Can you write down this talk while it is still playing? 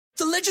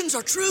The legends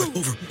are true.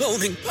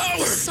 Overwhelming power!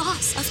 The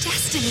sauce of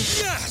destiny.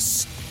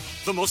 Yes!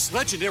 The most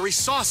legendary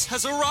sauce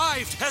has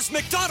arrived as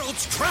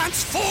McDonald's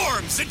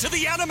transforms into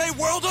the anime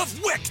world of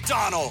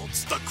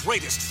WickDonald's. The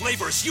greatest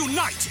flavors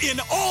unite in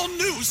all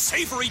new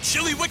savory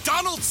chili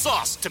McDonald's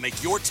sauce to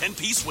make your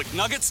 10-piece Wick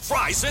Nuggets,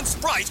 fries, and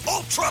Sprite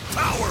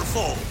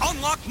ultra-powerful.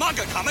 Unlock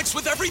manga comics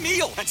with every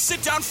meal and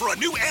sit down for a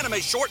new anime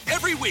short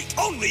every week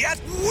only at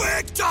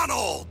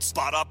WickDonald's.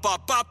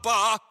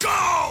 Ba-da-ba-ba-ba,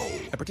 go!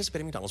 At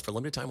participating McDonald's for a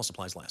limited time while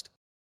supplies last.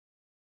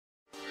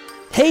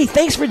 Hey,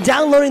 thanks for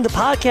downloading the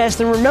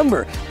podcast, and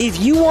remember, if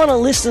you want to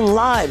listen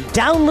live,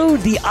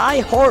 download the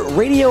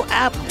iHeartRadio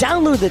app,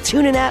 download the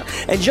TuneIn app,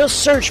 and just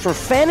search for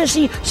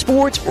Fantasy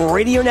Sports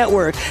Radio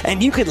Network,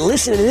 and you can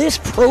listen to this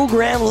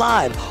program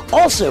live.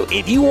 Also,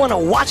 if you want to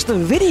watch the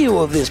video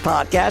of this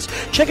podcast,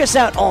 check us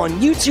out on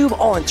YouTube,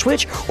 on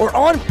Twitch, or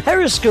on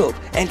Periscope,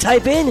 and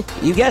type in,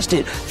 you guessed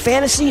it,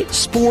 Fantasy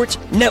Sports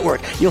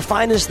Network. You'll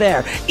find us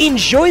there.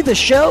 Enjoy the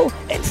show,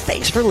 and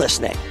thanks for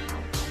listening.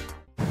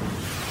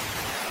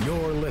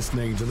 You're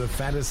listening to the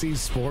Fantasy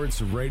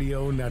Sports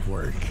Radio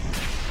Network.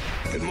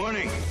 Good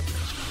morning,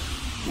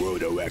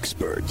 Roto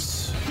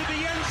experts. To the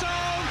end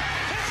zone.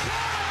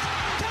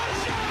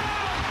 Touchdown!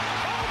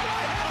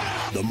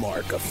 The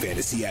mark of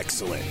fantasy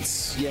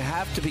excellence. You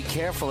have to be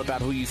careful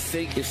about who you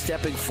think is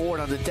stepping forward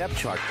on the depth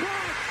chart.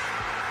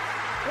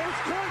 It's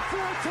caught for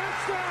a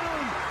touchdown!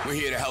 We're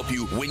here to help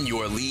you win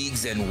your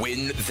leagues and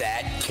win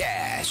that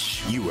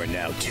cash. You are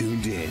now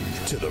tuned in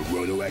to the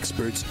Roto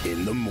experts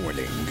in the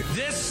morning.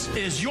 This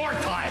is your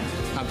time.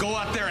 Now go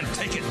out there and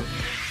take it.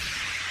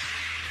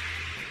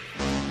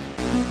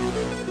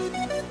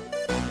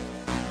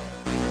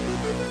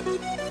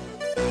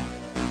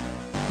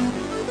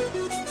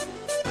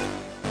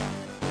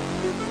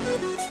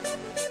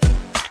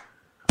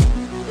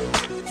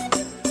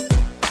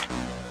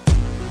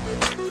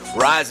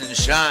 Rise and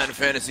shine,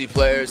 fantasy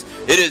players.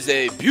 It is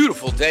a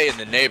beautiful day in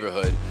the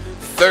neighborhood.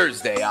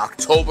 Thursday,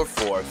 October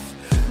 4th.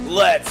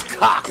 Let's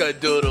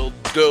cock-a-doodle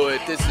do it.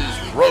 This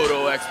is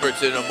Roto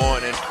Experts in the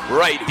Morning,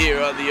 right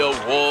here on the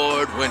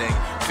award-winning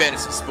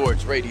Fantasy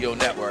Sports Radio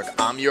Network.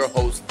 I'm your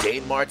host,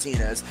 Dane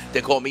Martinez.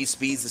 They call me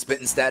Speeds, the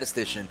Spitting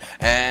Statistician.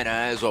 And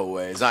as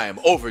always, I am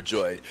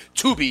overjoyed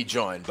to be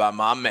joined by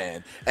my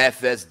man,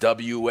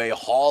 FSWA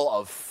Hall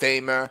of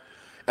Famer,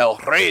 El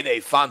Rey de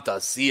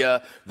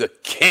Fantasia, the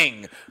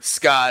King,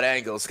 Scott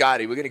Engel.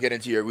 Scotty, we're going to get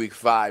into your Week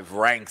 5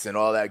 ranks and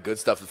all that good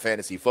stuff in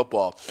fantasy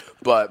football.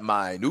 But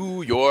my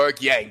New York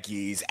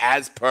Yankees,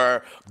 as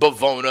per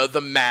Bavona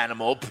the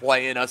Manimal,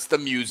 playing us the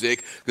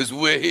music because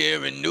we're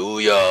here in New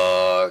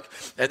York.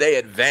 And they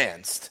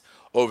advanced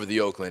over the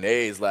Oakland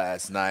A's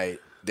last night.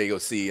 They go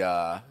see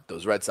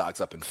those Red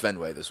Sox up in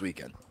Fenway this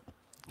weekend.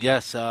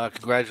 Yes,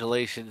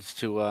 congratulations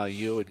to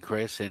you and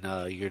Chris and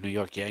your New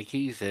York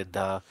Yankees, and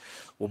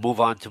we'll move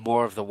on to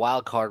more of the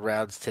wild card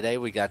rounds today.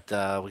 We got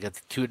the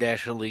two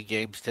National League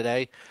games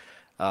today.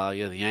 The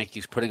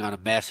Yankees putting on a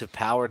massive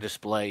power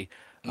display.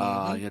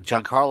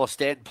 Giancarlo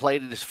Stanton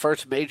played in his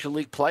first Major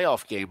League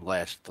playoff game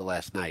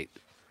last night.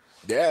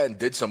 Yeah, and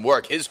did some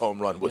work. His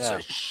home run was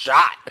a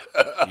shot.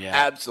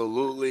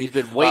 Absolutely. He's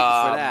been waiting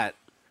for that.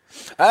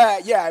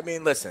 Yeah, I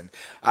mean, listen,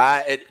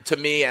 to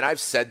me, and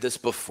I've said this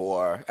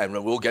before, and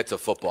we'll get to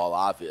football,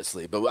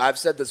 obviously, but I've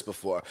said this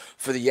before,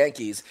 for the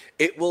Yankees,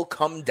 it will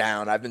come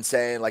down. I've been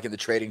saying, like in the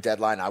trading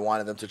deadline, I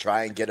wanted them to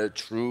try and get a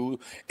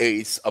true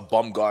ace, a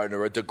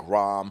Bumgarner, a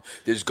DeGrom.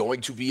 There's going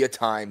to be a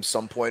time,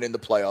 some point in the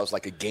playoffs,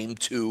 like a Game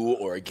 2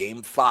 or a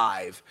Game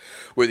 5,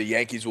 where the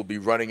Yankees will be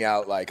running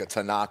out like a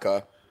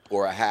Tanaka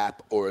or a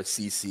Happ or a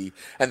CC,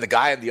 and the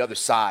guy on the other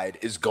side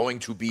is going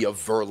to be a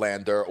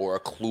Verlander or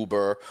a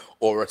Kluber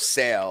or a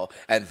Sale,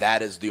 and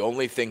that is the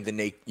only thing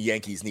the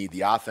Yankees need.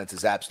 The offense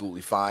is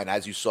absolutely fine.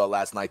 As you saw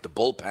last night, the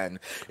bullpen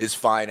is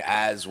fine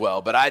as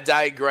well. But I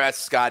digress,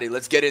 Scotty.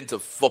 Let's get into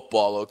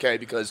football, okay?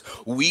 Because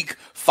Week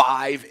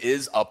 5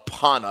 is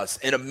upon us.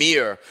 In a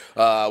mere,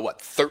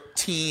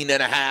 13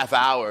 and a half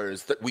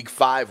hours, Week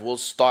 5 will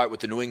start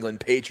with the New England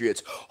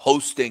Patriots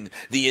hosting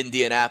the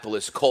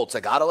Indianapolis Colts.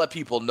 I got to let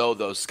people know,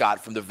 though,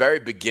 Scott, from the very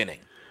beginning,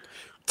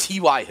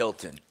 T.Y.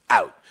 Hilton,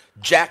 out.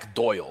 Jack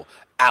Doyle,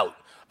 out.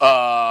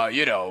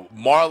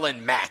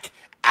 Marlon Mack,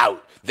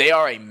 out. They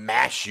are a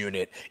mash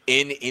unit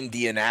in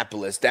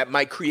Indianapolis that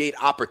might create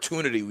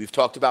opportunity. We've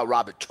talked about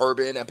Robert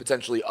Turbin and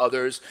potentially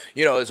others.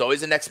 There's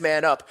always the next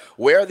man up.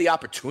 Where are the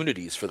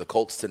opportunities for the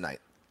Colts tonight?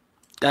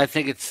 I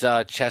think it's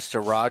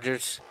Chester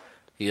Rogers.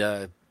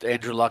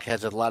 Andrew Luck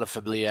has a lot of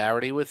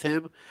familiarity with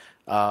him.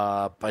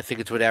 I think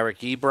it's with Eric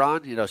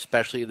Ebron,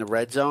 especially in the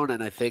red zone.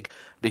 And I think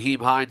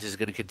Nyheim Hines is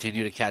going to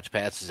continue to catch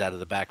passes out of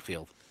the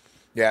backfield.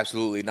 Yeah,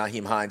 absolutely.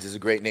 Nyheim Hines is a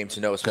great name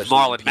to know, especially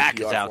Marlon Mack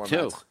is out,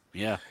 too.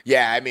 Yeah,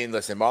 I mean,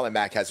 listen, Marlon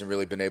Mack hasn't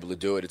really been able to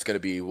do it. It's going to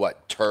be,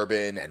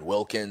 Turbin and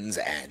Wilkins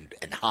and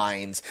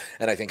Hines.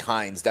 And I think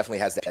Hines definitely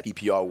has that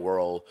PPR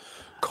world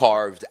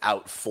carved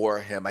out for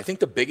him. I think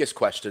the biggest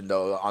question,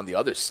 though, on the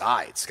other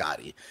side,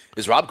 Scotty,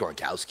 is Rob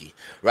Gronkowski,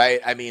 right?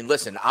 I mean,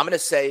 listen, I'm going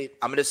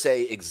to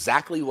say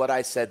exactly what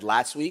I said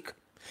last week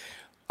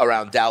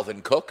around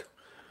Dalvin Cook.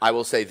 I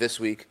will say this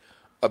week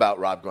about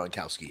Rob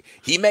Gronkowski.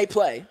 He may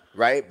play,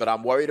 right? But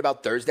I'm worried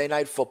about Thursday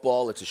Night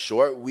Football. It's a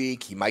short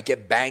week. He might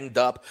get banged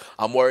up.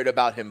 I'm worried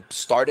about him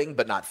starting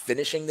but not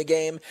finishing the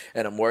game,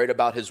 and I'm worried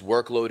about his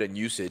workload and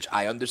usage.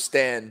 I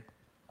understand,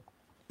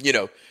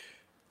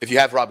 if you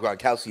have Rob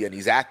Gronkowski and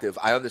he's active,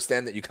 I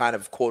understand that you kind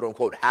of,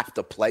 quote-unquote, have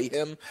to play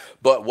him.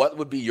 But what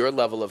would be your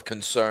level of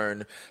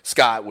concern,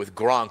 Scott, with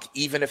Gronk,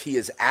 even if he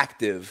is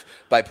active,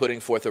 by putting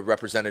forth a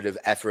representative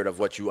effort of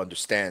what you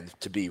understand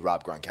to be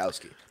Rob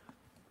Gronkowski?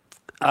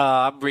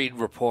 I'm reading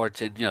reports,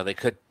 and,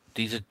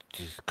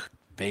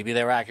 maybe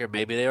they're accurate,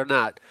 maybe they're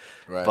not.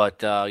 Right.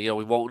 But,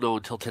 we won't know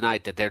until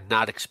tonight that they're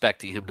not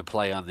expecting him to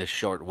play on this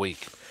short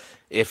week.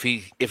 If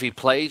he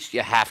plays,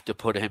 you have to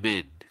put him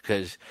in.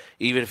 Because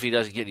even if he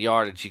doesn't get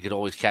yardage, he could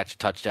always catch a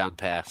touchdown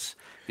pass.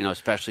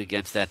 Especially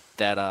against that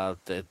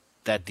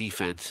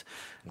defense.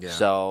 Yeah.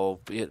 So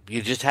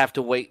you just have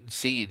to wait and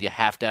see. And you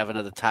have to have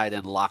another tight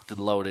end locked and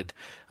loaded.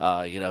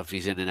 If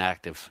he's in and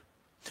active.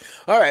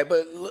 All right,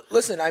 but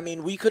listen. I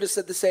mean, we could have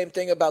said the same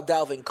thing about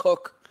Dalvin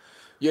Cook.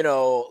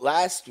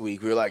 Last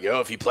week we were like,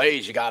 if he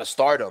plays, you got to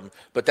start him.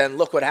 But then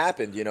look what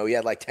happened. He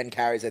had like 10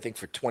 carries, I think,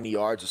 for 20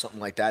 yards or something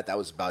like that. That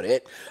was about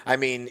it. I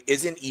mean,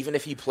 even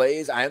if he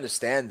plays, I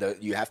understand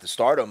that you have to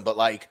start him, but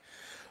like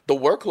the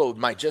workload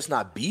might just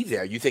not be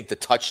there. You think the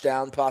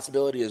touchdown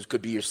possibility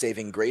could be your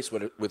saving grace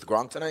with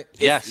Gronk tonight?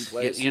 Yes.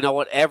 You know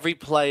what? Every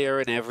player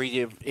and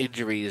every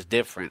injury is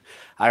different.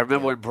 I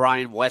remember when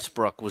Brian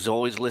Westbrook was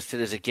always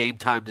listed as a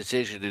game-time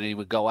decision, and he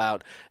would go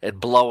out and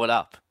blow it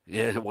up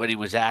when he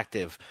was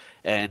active.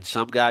 And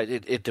some guys,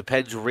 it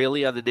depends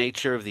really on the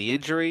nature of the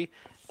injury.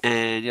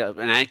 And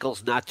an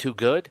ankle's not too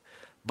good,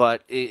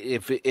 but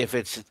if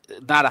it's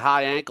not a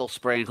high ankle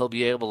sprain, he'll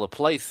be able to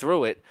play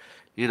through it.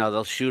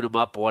 They'll shoot him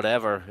up,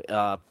 whatever.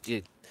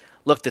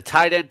 Look, the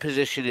tight end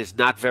position is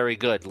not very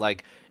good.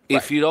 Like,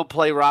 if you don't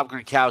play Rob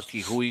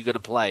Gronkowski, who are you going to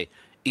play?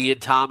 Ian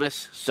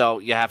Thomas, so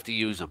you have to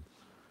use him.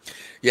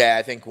 Yeah,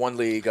 I think one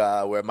league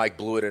where Mike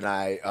Blewett and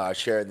I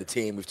share in the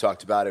team, we've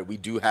talked about it. We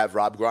do have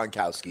Rob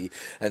Gronkowski,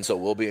 and so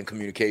we'll be in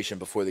communication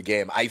before the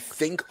game. I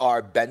think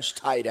our bench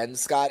tight end,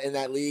 Scott, in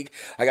that league,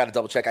 I got to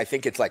double check. I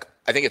think it's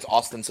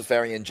Austin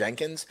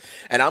Seferian-Jenkins,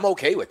 and I'm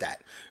okay with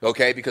that.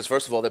 Okay, because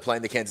first of all, they're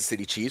playing the Kansas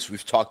City Chiefs.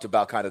 We've talked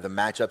about kind of the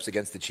matchups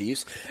against the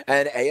Chiefs,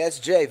 and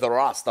ASJ, the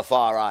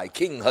Rastafari,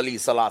 King Haile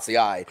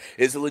Selassie,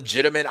 is a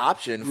legitimate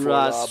option for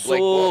Blake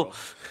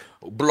Bortles.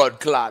 Blood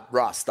clot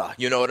Rasta.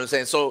 You know what I'm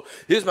saying? So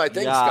here's my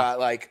thing,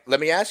 Scott. Like, let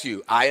me ask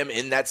you. I am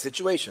in that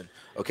situation.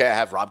 Okay, I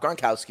have Rob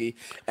Gronkowski,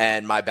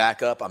 and my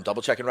backup, I'm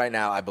double-checking right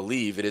now, I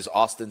believe it is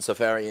Austin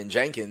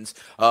Seferian-Jenkins.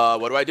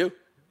 What do I do?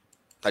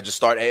 I just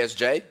start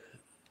ASJ?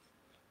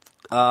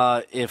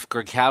 If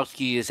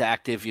Gronkowski is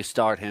active, you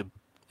start him.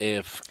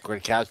 If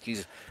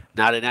Gronkowski's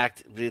not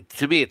inactive,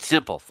 to me, it's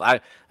simple.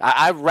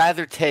 I'd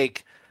rather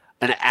take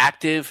an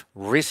active,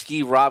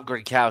 risky Rob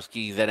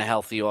Gronkowski than a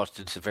healthy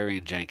Austin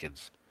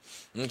Seferian-Jenkins.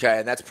 Okay,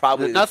 and that's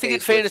probably nothing in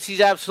fantasy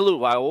is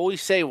absolute. I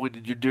always say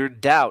when you're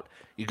in doubt,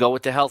 you go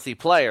with the healthy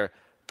player.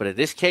 But in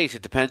this case,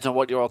 it depends on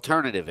what your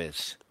alternative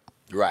is.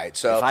 Right.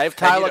 So if I have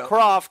Tyler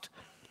Kroft,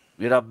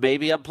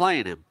 maybe I'm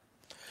playing him.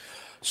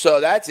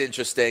 So that's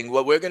interesting.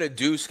 What we're going to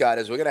do, Scott,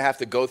 is we're going to have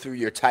to go through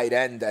your tight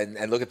end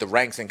and look at the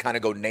ranks and kind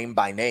of go name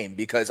by name,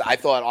 because I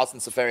thought Austin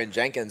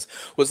Seferian-Jenkins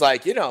was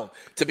like,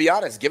 to be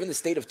honest, given the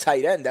state of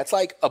tight end, that's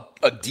like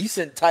a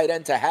decent tight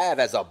end to have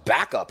as a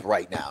backup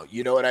right now.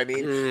 You know what I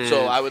mean?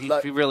 So I would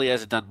he really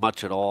hasn't done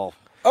much at all.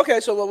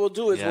 Okay, so what we'll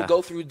do is we'll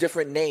go through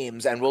different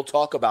names and we'll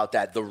talk about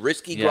that. The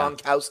risky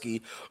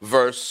Gronkowski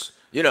versus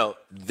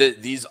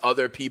these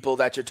other people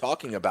that you're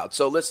talking about.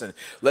 So listen,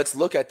 let's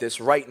look at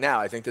this right now.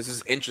 I think this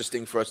is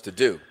interesting for us to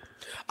do.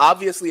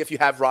 Obviously, if you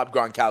have Rob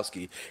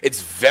Gronkowski,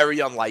 it's very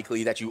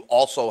unlikely that you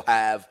also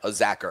have a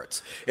Zach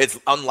Ertz. It's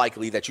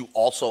unlikely that you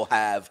also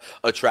have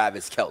a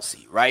Travis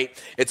Kelce, right?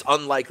 It's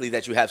unlikely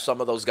that you have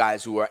some of those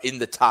guys who are in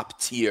the top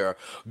tier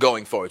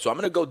going forward. So I'm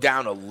going to go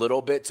down a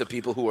little bit to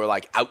people who are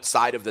like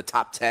outside of the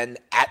top 10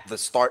 at the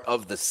start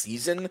of the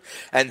season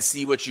and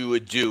see what you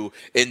would do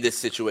in this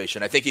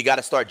situation. I think you got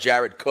to start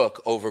Jared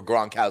Cook over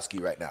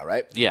Gronkowski right now,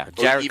 right? Yeah,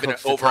 Jared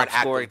Cook's the top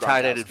scoring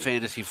tight end in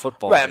fantasy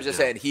football. Right, I'm just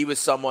saying he was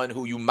someone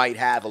who you might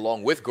have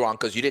along with Gronk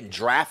because you didn't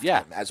draft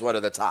him as one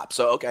of the top.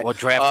 So okay, well,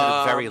 drafted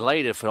him very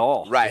late, if at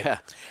all. Right. Yeah.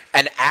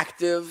 An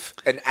active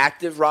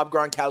Rob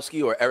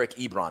Gronkowski or Eric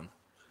Ebron?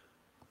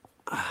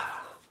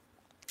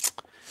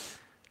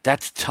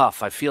 That's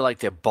tough. I feel like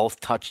they're both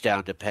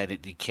touchdown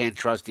dependent. You can't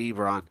trust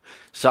Ebron.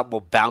 Something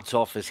will bounce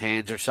off his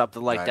hands or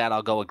something like that.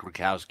 I'll go with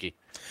Gronkowski.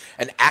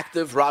 An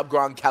active Rob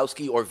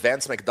Gronkowski or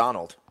Vance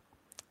McDonald?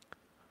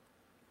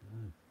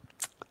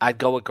 I'd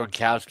go with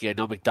Gronkowski. I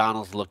know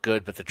McDonald's look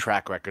good, but the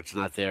track record's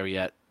not there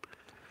yet.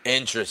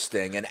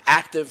 Interesting. An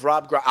active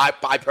Rob Gronkowski.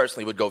 I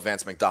personally would go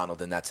Vance McDonald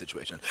in that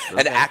situation.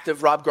 Okay. An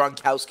active Rob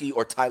Gronkowski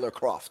or Tyler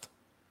Kroft?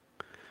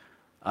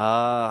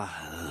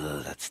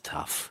 That's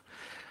tough.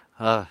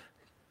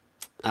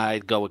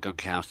 I'd go with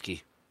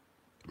Gronkowski.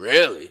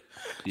 Really?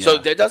 Yeah. So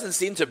there doesn't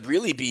seem to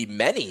really be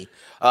many.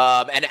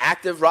 An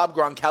active Rob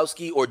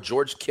Gronkowski or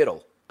George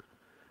Kittle?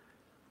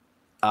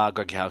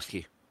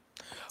 Gronkowski.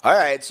 All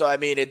right, so I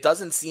mean, it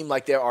doesn't seem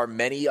like there are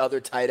many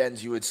other tight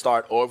ends you would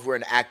start over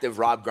an active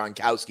Rob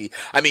Gronkowski.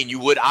 I mean, you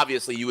would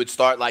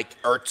start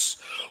like Ertz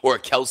or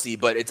Kelsey,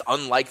 but it's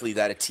unlikely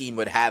that a team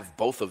would have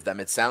both of them.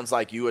 It sounds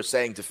like you are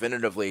saying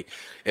definitively,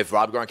 if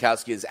Rob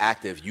Gronkowski is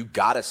active, you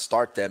got to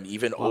start them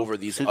even over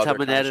these. Since other I'm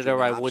an editor,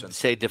 I options. wouldn't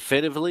say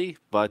definitively,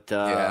 but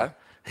yeah,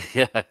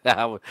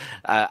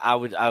 I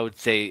would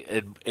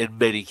say in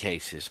many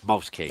cases,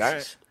 most cases. All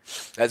right.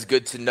 That's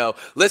good to know.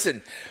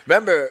 Listen,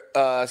 remember,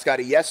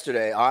 Scotty,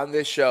 yesterday on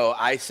this show,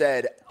 I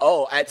said,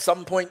 at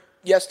some point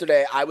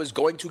yesterday, I was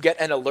going to get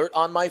an alert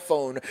on my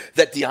phone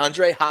that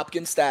DeAndre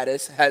Hopkins'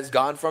 status has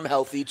gone from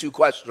healthy to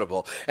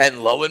questionable.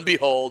 And lo and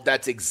behold,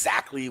 that's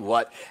exactly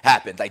what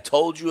happened. I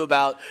told you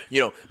about,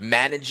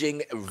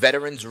 managing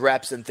veterans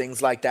reps and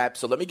things like that.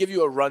 So let me give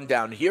you a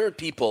rundown. Here are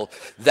people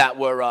that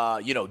were,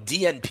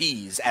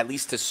 DNPs, at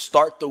least to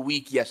start the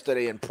week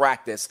yesterday in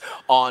practice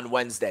on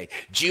Wednesday.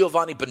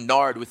 Giovanni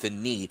Bernard with a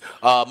knee.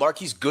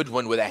 Marquise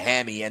Goodwin with a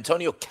hammy.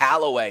 Antonio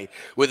Callaway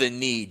with a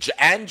knee.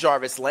 And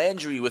Jarvis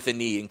Landry with a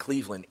knee in Cleveland.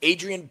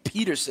 Adrian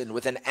Peterson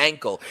with an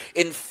ankle.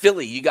 In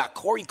Philly, you got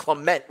Corey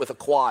Clement with a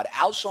quad.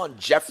 Alshon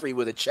Jeffrey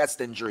with a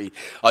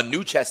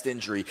new chest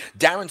injury.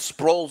 Darren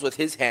Sproles with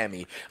his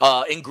hammy.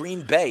 In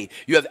Green Bay,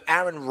 you have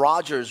Aaron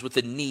Rodgers with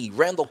a knee.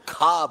 Randall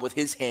Cobb with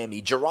his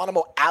hammy.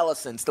 Geronimo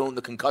Allison still in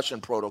the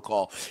concussion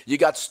protocol. You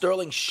got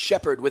Sterling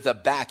Shepard with a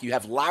back. You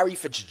have Larry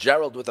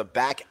Fitzgerald with a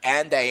back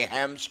and a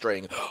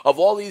hamstring. Of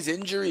all these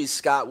injuries,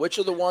 Scott, which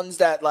are the ones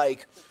that,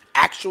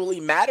 actually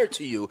matter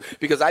to you?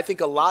 Because I think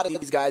a lot of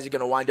these guys are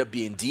going to wind up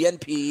being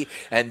DNP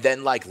and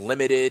then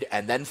limited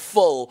and then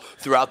full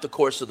throughout the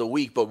course of the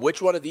week. But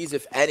which one of these,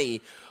 if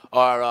any,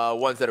 are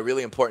ones that are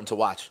really important to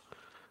watch?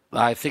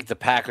 I think the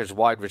Packers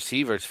wide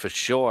receivers for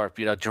sure.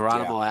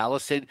 Geronimo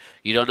Allison,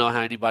 you don't know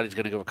how anybody's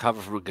going to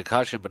recover from a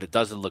concussion, but it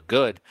doesn't look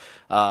good.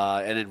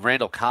 And then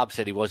Randall Cobb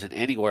said he wasn't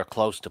anywhere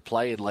close to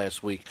playing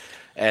last week.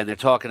 And they're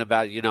talking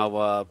about,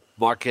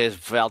 Marquez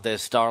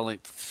Valdez-Scantling.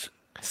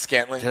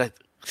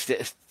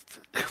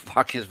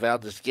 Marquez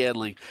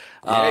Valdez-Scantling,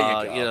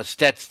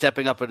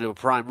 stepping up into a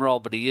prime role,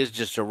 but he is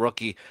just a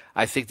rookie.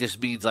 I think this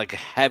means a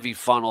heavy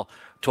funnel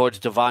towards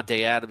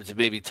Devontae Adams and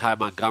maybe Ty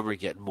Montgomery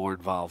getting more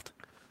involved.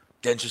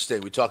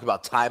 Interesting. We talk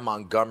about Ty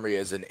Montgomery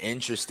as an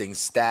interesting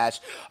stash.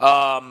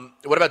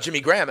 What about Jimmy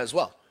Graham as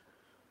well?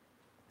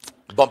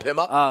 Bump him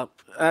up?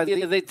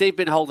 They've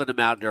been holding him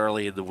out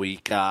early in the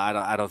week.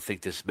 I don't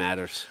think this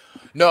matters.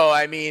 No,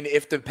 I mean,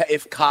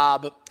 if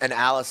Cobb and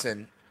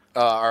Allison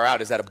are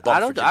out, is that a bump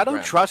for Jimmy Graham? I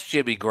don't trust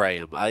Jimmy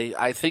Graham.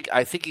 I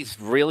think he's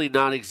really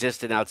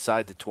non-existent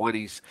outside the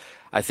 20s.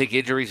 I think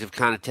injuries have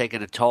kind of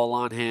taken a toll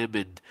on him,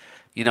 and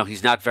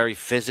he's not very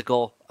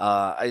physical.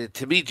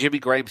 To me, Jimmy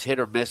Graham's hit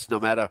or miss no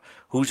matter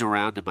who's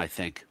around him, I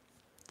think.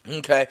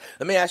 Okay,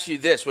 let me ask you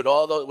this: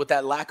 with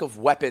that lack of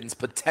weapons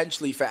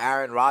potentially for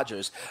Aaron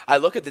Rodgers, I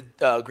look at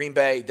the Green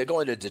Bay. They're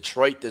going to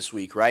Detroit this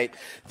week, right?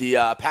 The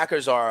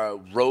Packers are a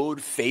road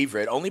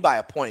favorite, only by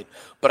a point.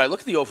 But I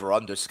look at the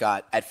over/under,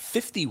 Scott, at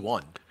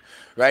 51.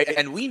 Right?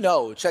 And we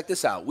know, check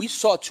this out, we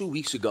saw 2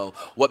 weeks ago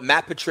what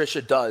Matt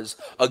Patricia does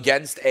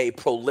against a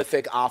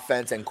prolific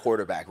offense and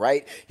quarterback,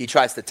 right? He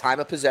tries to time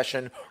a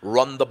possession,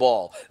 run the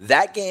ball.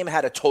 That game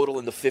had a total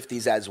in the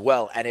 50s as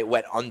well, and it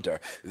went under.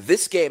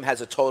 This game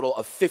has a total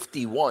of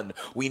 51.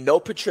 We know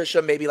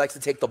Patricia maybe likes to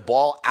take the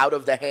ball out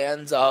of the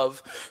hands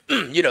of,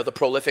 the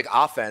prolific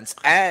offense,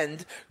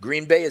 and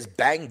Green Bay is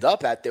banged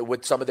up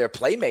with some of their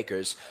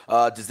playmakers.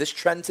 Does this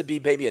trend to be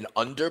maybe an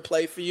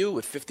underplay for you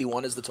with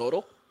 51 as the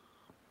total?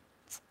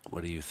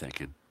 What are you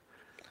thinking?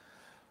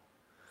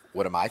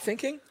 What am I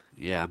thinking?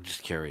 Yeah, I'm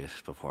just curious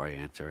before I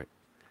answer it.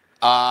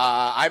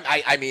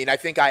 I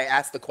think I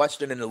asked the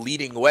question in a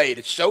leading way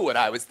to show what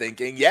I was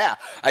thinking. Yeah,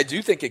 I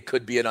do think it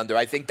could be an under.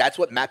 I think that's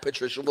what Matt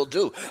Patricia will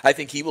do. I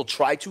think he will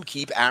try to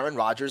keep Aaron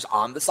Rodgers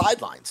on the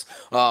sidelines.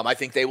 I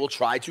think they will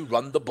try to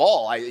run the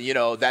ball.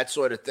 That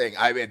sort of thing.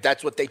 I mean,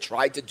 that's what they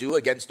tried to do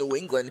against New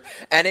England,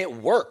 and it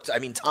worked. I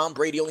mean, Tom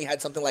Brady only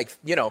had something I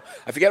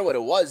forget what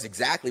it was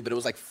exactly, but it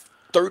was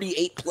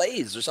 38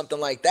 plays or something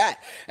like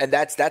that. And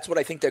that's what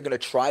I think they're going to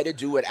try to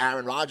do with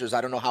Aaron Rodgers. I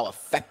don't know how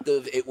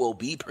effective it will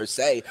be per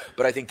se,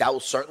 but I think that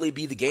will certainly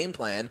be the game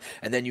plan.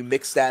 And then you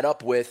mix that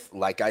up with,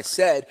 like I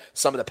said,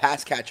 some of the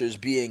pass catchers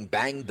being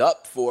banged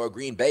up for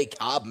Green Bay.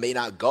 Cobb may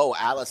not go.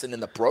 Allison in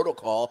the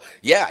protocol.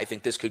 Yeah, I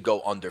think this could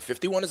go under.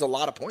 51 is a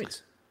lot of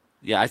points.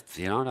 Yeah, I'm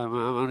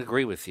going to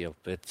agree with you.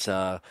 It's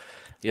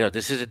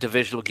this is a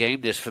divisional game.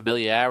 There's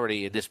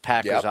familiarity, and this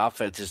Packers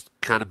offense has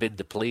kind of been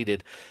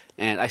depleted.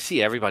 And I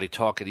see everybody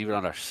talking, even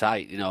on our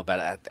site,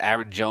 about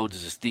Aaron Jones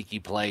is a sneaky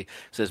play,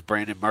 says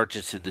Brandon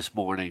Murchison this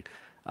morning.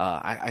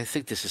 I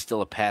think this is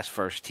still a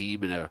pass-first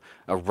team and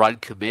a run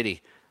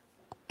committee.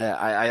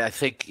 I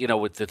think,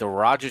 with the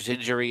Rodgers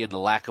injury and the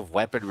lack of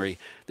weaponry,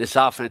 this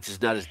offense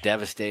is not as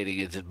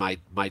devastating as it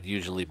might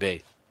usually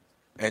be.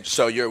 And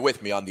so you're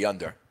with me on the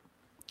under?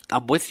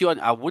 I'm with you.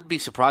 I wouldn't be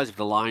surprised if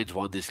the Lions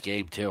won this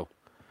game, too.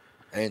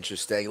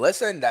 Interesting.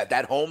 Listen,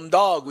 that home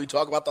dog, we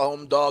talk about the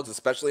home dogs,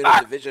 especially in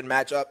a division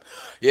matchup.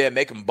 Yeah,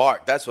 make them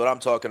bark. That's what I'm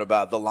talking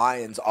about. The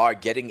Lions are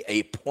getting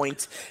a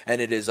point,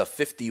 and it is a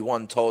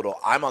 51 total.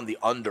 I'm on the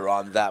under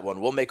on that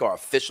one. We'll make our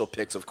official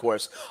picks, of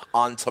course,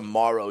 on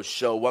tomorrow's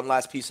show. One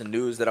last piece of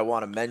news that I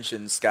want to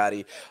mention,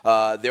 Scotty.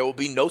 There will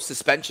be no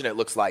suspension, it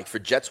looks like, for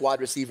Jets wide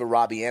receiver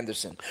Robbie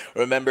Anderson.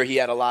 Remember, he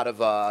had a lot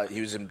of,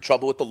 he was in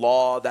trouble with the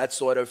law, that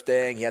sort of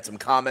thing. He had some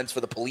comments for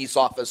the police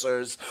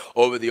officers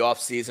over the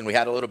offseason. We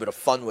had a little bit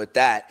of fun with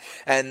that.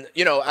 And,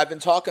 you know, I've been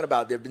talking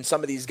about, there have been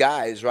some of these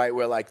guys, right,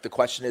 where like the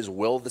question is,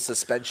 will the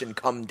suspension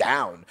come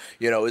down?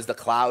 You know, is the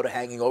cloud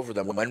hanging over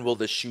them? When will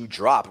the shoe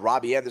drop?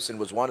 Robbie Anderson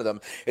was one of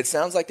them. It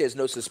sounds like there's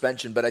no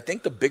suspension, but I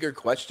think the bigger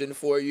question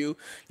for you,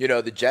 you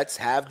know, the Jets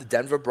have the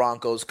Denver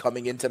Broncos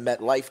coming into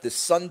MetLife this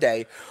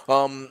Sunday.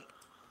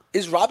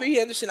 Is Robbie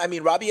Anderson? I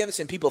mean, Robbie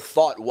Anderson, people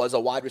thought was a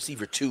wide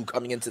receiver 2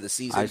 coming into the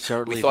season. I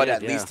certainly we thought did,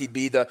 at least he'd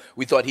be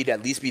we thought he'd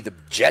at least be the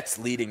Jets'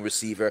 leading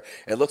receiver.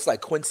 It looks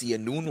like Quincy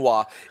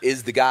Enunwa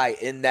is the guy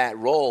in that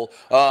role.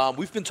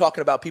 We've been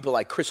talking about people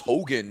like Chris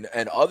Hogan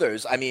and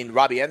others. I mean,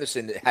 Robbie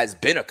Anderson has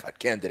been a cut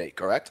candidate,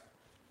 correct?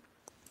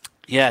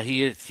 Yeah,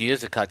 he is. He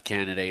is a cut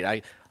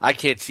candidate. I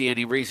can't see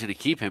any reason to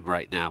keep him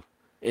right now.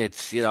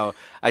 It's, you know,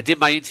 I did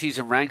my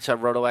in-season ranks on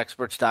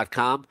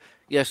RotoExperts.com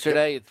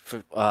yesterday,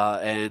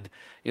 and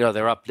you know,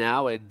 they're up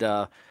now, and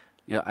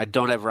you know, I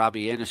don't have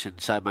Robbie Anderson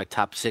inside my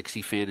top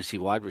 60 fantasy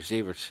wide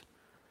receivers.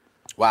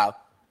 Wow.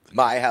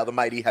 How the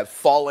mighty have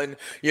fallen.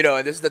 You know,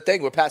 and this is the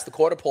thing. We're past the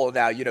quarter pole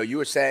now. You know, you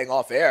were saying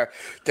off air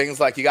things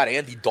like you got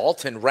Andy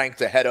Dalton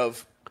ranked ahead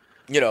of,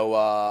 you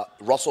know,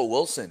 Russell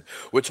Wilson.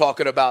 We're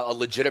talking about a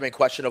legitimate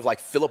question of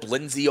like Philip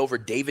Lindsay over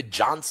David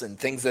Johnson,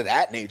 things of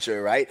that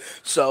nature, right?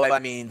 So, I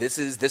mean, this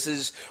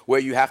is where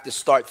you have to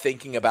start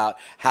thinking about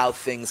how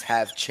things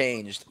have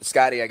changed.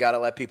 Scotty, I got to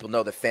let people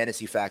know that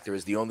Fantasy Factor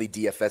is the only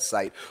DFS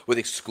site with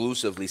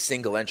exclusively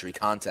single-entry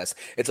contests.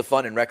 It's a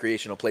fun and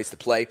recreational place to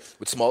play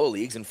with smaller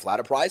leagues and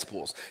flatter prize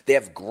pools. They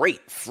have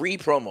great free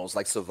promos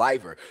like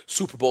Survivor,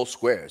 Super Bowl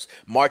Squares,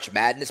 March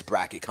Madness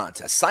Bracket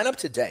Contest. Sign up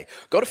today.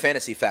 Go to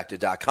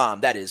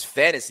fantasyfactor.com. That is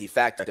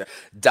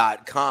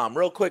fantasyfactor.com.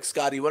 Real quick,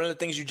 Scotty, one of the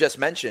things you just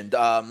mentioned,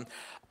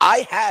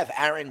 I have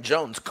Aaron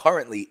Jones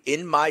currently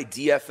in my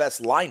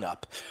DFS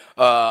lineup.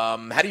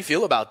 How do you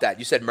feel about that?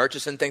 You said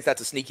Murchison thinks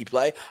that's a sneaky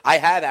play. I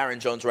have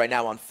Aaron Jones right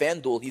now on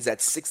FanDuel. He's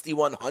at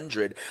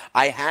 6,100.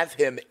 I have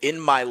him in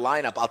my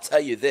lineup. I'll tell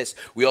you this.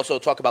 We also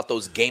talk about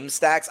those game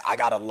stacks. I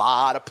got a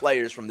lot of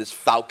players from this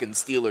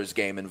Falcons-Steelers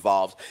game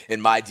involved in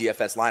my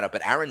DFS lineup,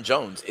 but Aaron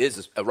Jones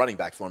is a running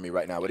back for me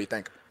right now. What do you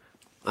think?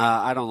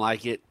 I don't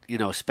like it, you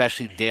know,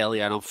 especially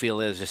daily. I don't feel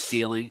there's a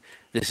ceiling.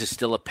 This is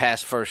still a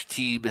pass-first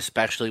team,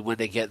 especially when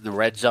they get in the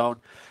red zone.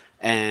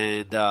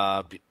 And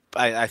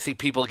I think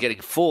people are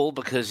getting fooled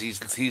because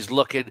he's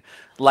looking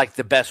like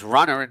the best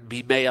runner, and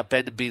he may up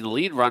end up being the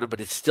lead runner, but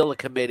it's still a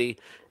committee,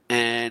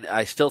 and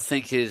I still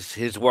think his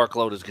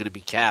workload is going to be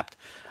capped.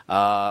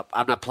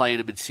 I'm not playing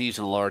him in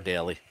seasonal or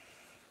daily.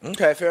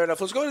 Okay, fair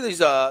enough. Let's go to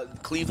these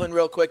Cleveland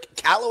real quick.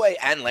 Callaway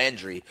and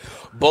Landry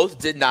both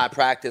did not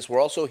practice. We're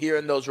also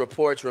hearing those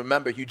reports.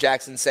 Remember, Hugh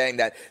Jackson saying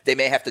that they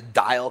may have to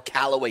dial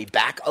Callaway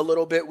back a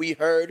little bit, we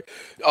heard.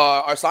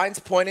 Are signs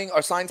pointing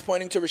to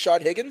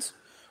Rashard Higgins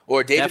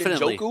or David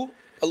Njoku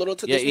a little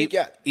to this week?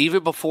 Yeah.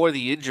 Even before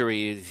the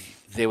injury,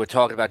 they were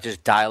talking about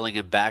just dialing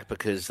him back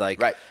because,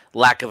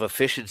 lack of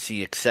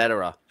efficiency,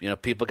 etc. You know,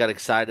 people got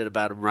excited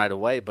about him right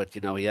away, but,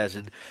 you know, he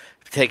hasn't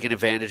taken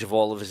advantage of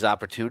all of his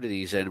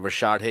opportunities, and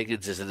Rashard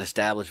Higgins is an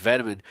established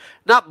veteran.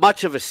 Not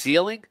much of a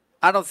ceiling,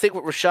 I don't think,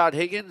 with Rashard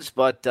Higgins,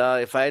 but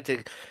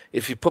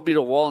if you put me to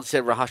a wall and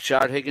said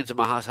Rashard Higgins and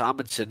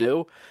Mohamed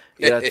Sanu,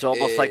 you know, it's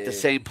almost like the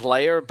same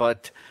player,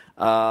 but,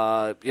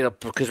 you know,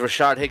 because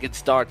Rashard Higgins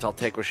starts, I'll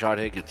take Rashard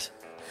Higgins.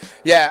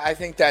 Yeah, I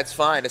think that's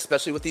fine,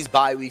 especially with these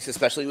bye weeks,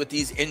 especially with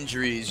these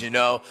injuries, you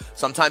know.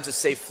 Sometimes a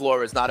safe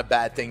floor is not a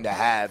bad thing to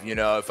have, you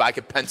know. If I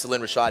could pencil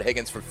in Rashard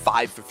Higgins for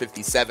 5 for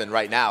 57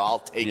 right now, I'll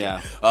take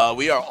it.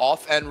 We are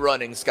off and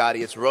running,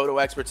 Scotty. It's Roto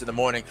Experts in the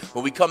morning.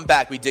 When we come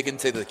back, we dig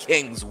into the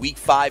Kings Week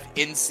 5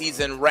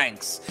 in-season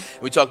ranks.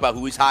 We talk about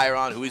who he's higher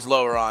on, who he's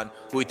lower on,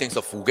 who he thinks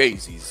are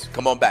fugazis.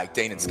 Come on back,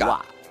 Dane and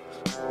Scott.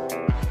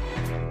 Wow.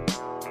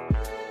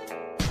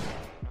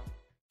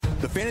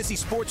 The Fantasy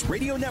Sports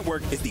Radio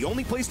Network is the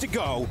only place to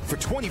go for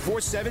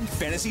 24/7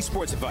 fantasy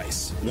sports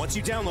advice. Once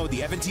you download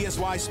the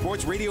FNTSY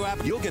Sports Radio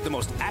app, you'll get the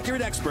most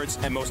accurate experts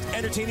and most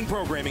entertaining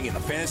programming in the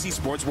fantasy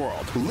sports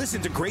world.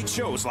 Listen to great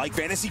shows like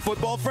Fantasy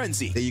Football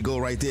Frenzy. There you go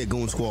right there,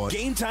 Goon Squad.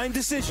 Game Time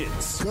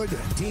Decisions. Good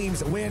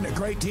teams win,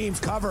 great teams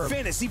cover.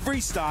 Fantasy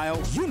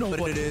Freestyle. You know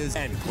what it is.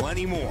 And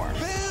plenty more.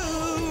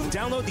 Boom.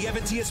 Download the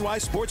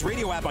FNTSY Sports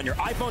Radio app on your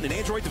iPhone and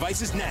Android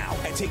devices now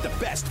and take the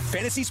best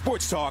fantasy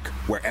sports talk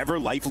wherever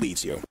life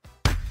leads you.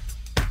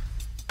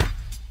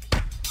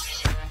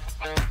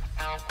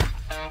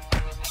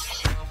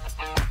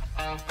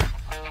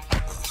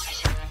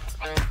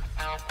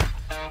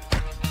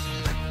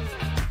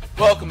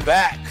 Welcome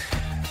back.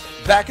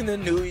 Back in the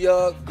New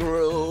York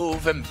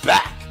groove and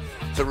back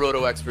to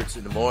Roto Experts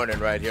in the Morning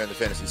right here on the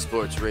Fantasy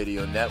Sports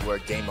Radio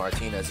Network. Dane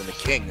Martinez and the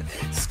King,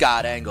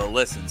 Scott Engel.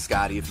 Listen,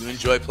 Scotty, if you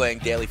enjoy playing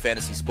daily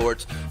fantasy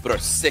sports but are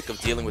sick of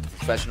dealing with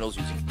professionals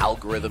using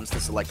algorithms to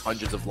select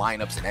hundreds of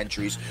lineups and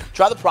entries,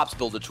 try the Props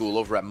Builder tool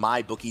over at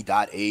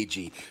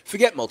mybookie.ag.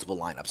 Forget multiple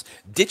lineups.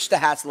 Ditch the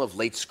hassle of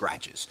late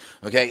scratches.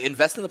 Okay?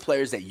 Invest in the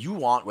players that you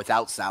want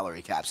without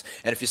salary caps.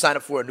 And if you sign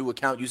up for a new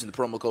account using the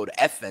promo code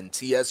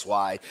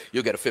FNTSY,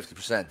 you'll get a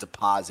 50%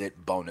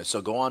 deposit bonus.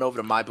 So go on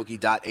over to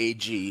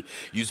mybookie.ag.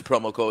 Use the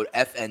promo code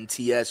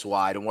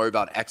FNTSY. Don't worry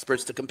about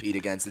experts to compete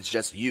against. It's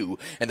just you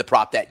and the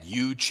prop that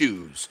you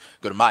choose.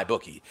 Go to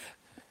mybookie.ag.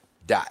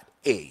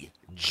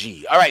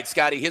 All right,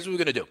 Scotty, here's what we're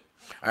going to do.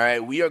 All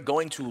right, we are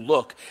going to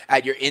look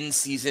at your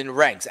in-season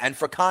ranks. And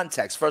for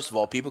context, first of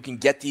all, people can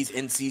get these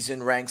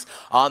in-season ranks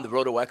on the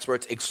Roto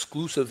Experts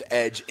exclusive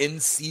Edge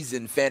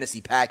in-season fantasy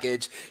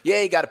package.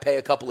 Yeah, you got to pay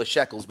a couple of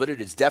shekels, but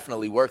it is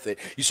definitely worth it.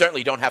 You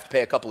certainly don't have to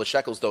pay a couple of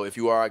shekels, though, if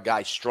you are a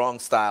guy strong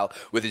style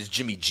with his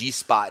Jimmy G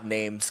spot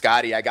named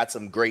Scotty. I got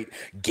some great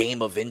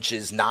Game of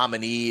Inches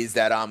nominees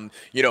that I'm,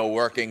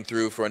 working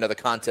through for another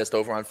contest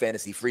over on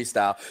Fantasy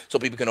Freestyle. So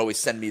people can always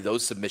send me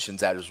those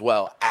submissions out as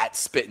well at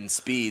Spittin'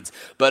 Speeds.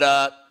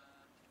 But,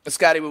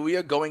 Scotty, what we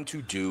are going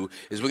to do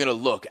is we're going to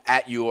look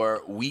at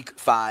your Week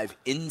 5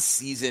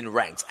 in-season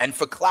ranks. And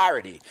for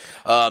clarity,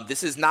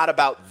 this is not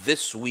about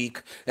this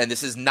week, and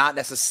this is not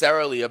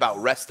necessarily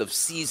about rest of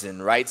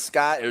season, right,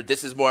 Scott? Or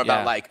this is more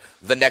about, like,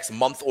 the next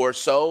month or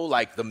so,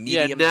 like the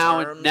medium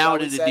term? Now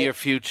and in the near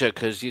future,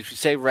 because if you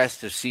say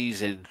rest of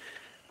season,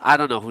 I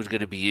don't know who's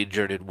going to be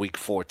injured in Week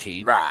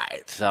 14.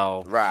 Right.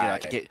 So,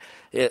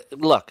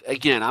 look,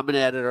 again, I'm an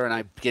editor, and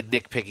I get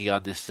nitpicky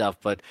on this stuff,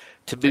 but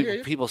to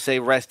me, people say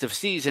rest of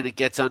season, it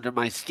gets under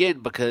my skin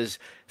because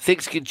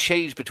things can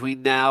change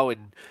between now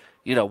and,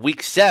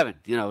 Week 7,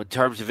 in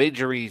terms of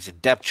injuries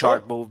and depth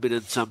chart movement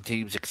in some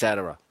teams,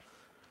 etc.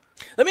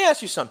 Let me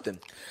ask you something,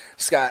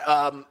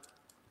 Scott.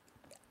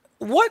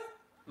 What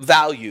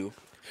value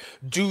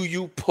do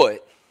you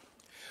put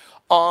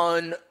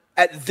on,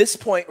 at this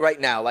point right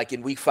now, like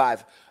in Week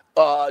 5,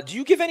 do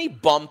you give any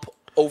bump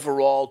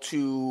overall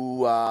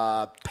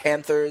to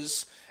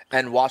Panthers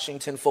and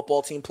Washington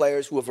football team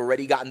players who have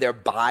already gotten their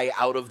bye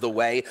out of the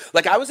way?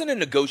 Like, I was in a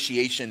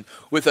negotiation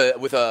with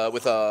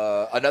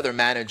another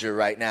manager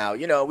right now.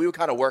 We were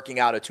kind of working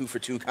out a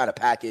 2-for-2 kind of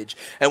package,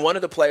 and one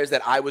of the players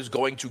that I was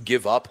going to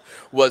give up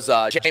was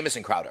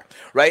Jamison Crowder,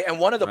 right? And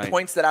one of the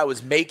points that I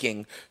was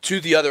making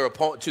to the other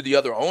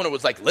owner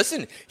was like,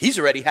 listen, he's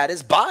already had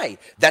his bye.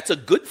 That's a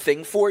good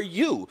thing for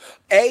you.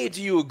 A,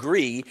 do you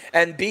agree?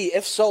 And B,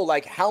 if so,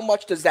 like, how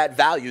much does that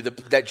value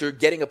that you're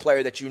getting a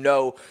player that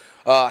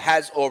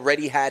has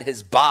already had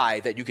his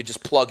bye that you could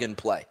just plug and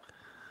play?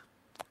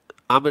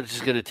 I'm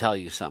just going to tell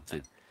you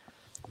something.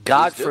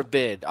 God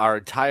forbid our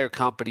entire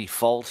company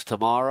folds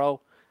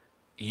tomorrow,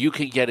 you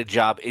can get a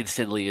job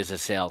instantly as a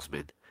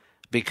salesman.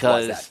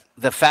 Because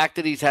the fact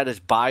that he's had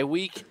his bye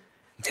week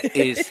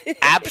is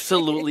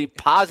absolutely,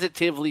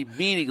 positively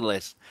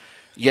meaningless.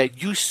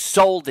 Yet you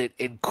sold it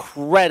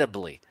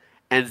incredibly.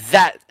 And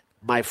that,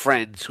 my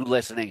friends who are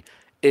listening,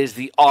 is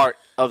the art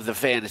of the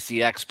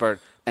fantasy expert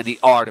and the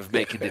art of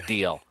making the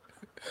deal.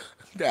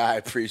 I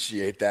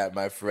appreciate that,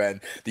 my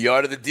friend. The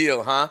art of the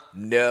deal, huh?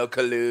 No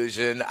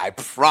collusion, I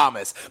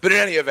promise. But in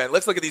any event,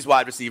 let's look at these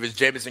wide receivers,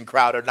 Jamison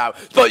Crowder. Now,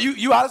 but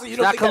you honestly, you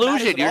don't think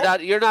collusion.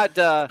 You're not.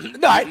 No,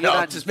 I know.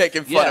 I'm just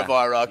making fun of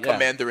our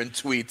commander in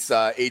tweets,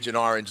 Agent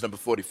Orange, number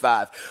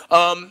 45.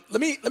 Let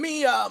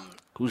me.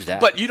 Who's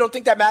that? But you don't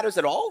think that matters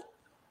at all?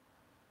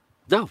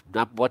 No,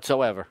 not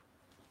whatsoever.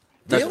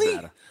 Doesn't really?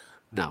 Matter.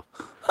 No.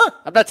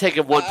 I'm not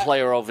taking one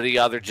player over the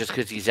other just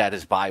because he's at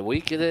his bye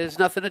week. It has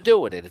nothing to do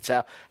with it. It's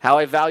how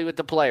I value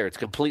the player. It's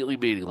completely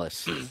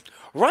meaningless.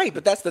 Right,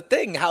 but that's the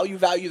thing. How you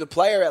value the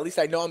player, at least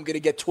I know I'm going to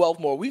get 12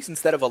 more weeks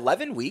instead of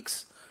 11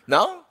 weeks.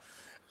 No?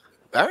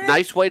 All right.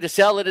 Nice way to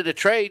sell it in a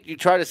trade. You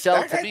try to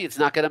sell it to me, it's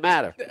not going to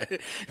matter.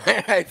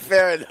 All right,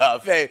 fair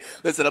enough. Hey,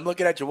 listen, I'm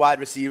looking at your wide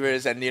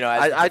receivers, and,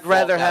 I'd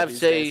rather have,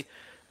 say,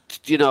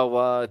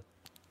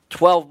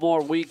 12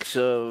 more weeks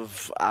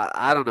of,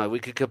 I don't know, we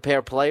could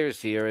compare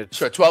players here.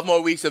 Sure, 12 more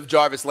weeks of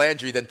Jarvis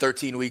Landry than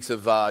 13 weeks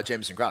of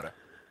Jamison Crowder.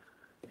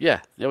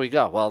 Yeah, there we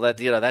go. Well,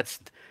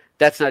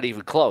 that's not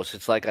even close.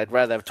 It's like I'd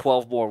rather have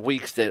 12 more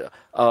weeks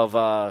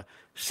of,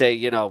 say,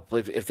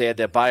 if they had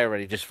their bye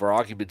already, just for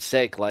argument's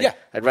sake. I'd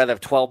rather have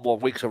 12 more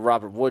weeks of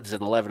Robert Woods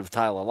than 11 of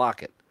Tyler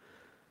Lockett.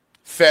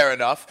 Fair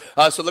enough.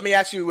 So let me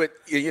ask you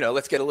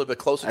let's get a little bit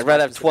closer. I'd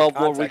rather have 12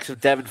 more weeks of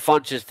Devin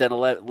Funchess than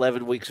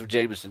 11 weeks of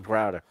Jamison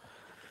Crowder.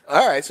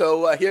 All right,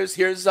 so here's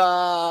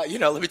let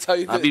me tell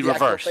you the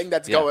actual thing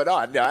that's going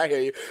on. Yeah, I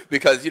hear you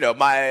because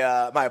my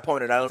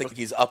opponent, I don't think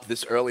he's up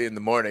this early in the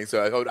morning,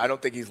 so I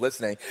don't think he's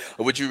listening.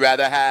 Would you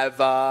rather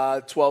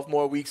have 12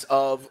 more weeks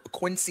of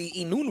Quincy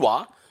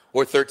Enunwa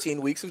or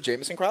 13 weeks of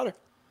Jamison Crowder?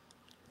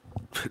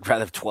 I'd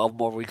rather have 12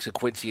 more weeks of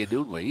Quincy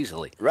Enunwa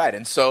easily. Right,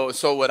 and so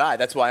would I.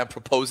 That's why I'm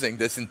proposing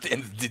this in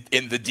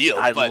the deal.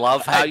 I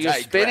love how you're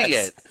spinning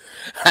it.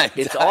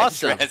 It's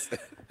awesome.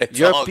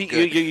 It's all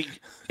good.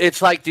 It's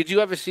like, did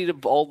you ever see the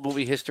old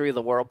movie History of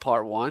the World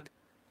Part 1?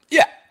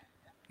 Yeah.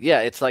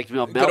 Yeah, it's like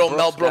Mel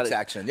Brooks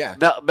action. Yeah,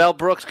 Mel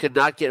Brooks could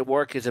not get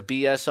work as a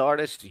BS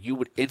artist. You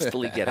would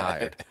instantly get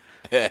hired.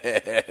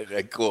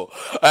 Cool.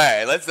 All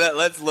right,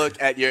 let's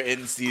look at your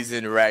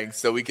in-season ranks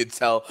so we could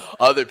tell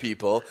other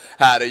people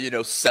how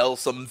to sell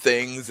some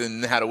things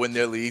and how to win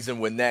their leagues and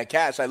win that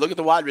cash. I look at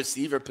the wide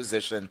receiver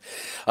position,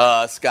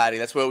 Scotty.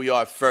 That's where we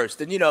are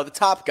first. And the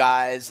top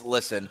guys.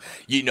 Listen,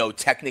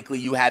 technically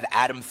you have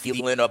Adam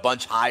Thielen a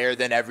bunch higher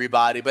than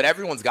everybody, but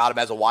everyone's got him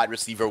as a wide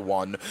receiver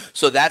 1.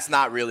 So that's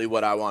not really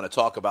what I want to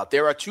talk about.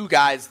 There are 2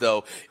 guys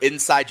though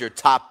inside your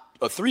top.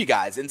 3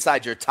 guys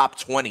inside your top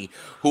 20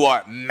 who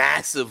are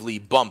massively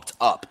bumped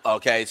up,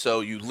 okay?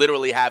 So you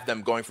literally have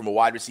them going from a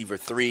wide receiver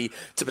 3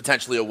 to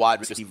potentially a wide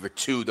receiver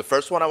 2. The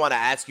first one I want to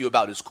ask you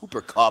about is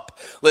Cooper Kupp.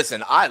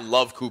 Listen, I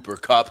love Cooper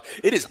Kupp.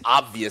 It is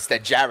obvious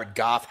that Jared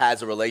Goff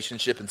has a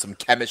relationship and some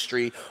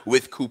chemistry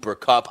with Cooper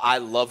Kupp. I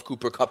love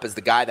Cooper Kupp as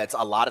the guy that's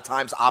a lot of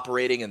times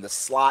operating in the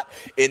slot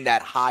in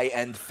that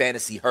high-end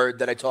fantasy herd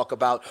that I talk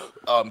about.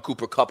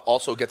 Cooper Kupp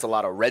also gets a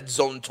lot of red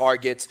zone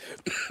targets.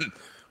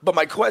 But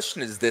my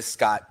question is this,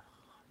 Scott.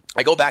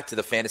 I go back to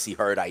the fantasy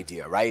herd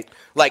idea, right?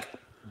 Like,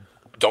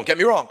 don't get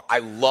me wrong. I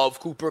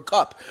love Cooper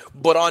Kupp.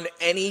 But on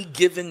any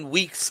given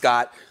week,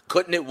 Scott,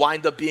 couldn't it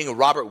wind up being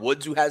Robert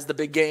Woods who has the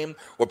big game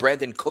or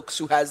Brandon Cooks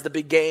who has the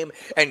big game?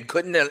 And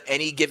couldn't on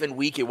any given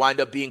week it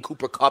wind up being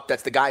Cooper Kupp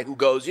that's the guy who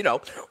goes,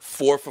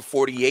 4 for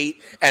 48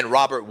 and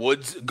Robert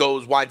Woods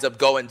winds up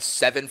going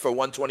 7 for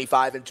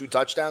 125 and 2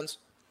 touchdowns?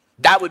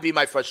 That would be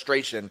my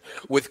frustration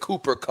with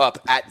Cooper Kupp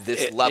at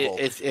this level.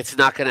 It's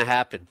not going to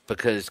happen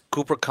because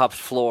Cooper Kupp's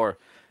floor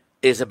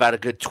is about a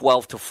good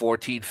 12 to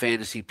 14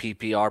 fantasy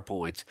PPR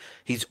points.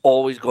 He's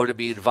always going to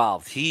be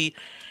involved. He's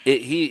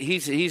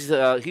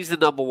the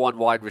number 1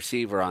 wide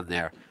receiver on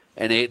there,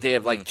 and they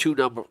have like 2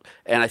 number,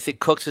 and I think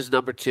Cooks is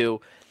number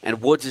 2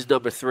 and Woods is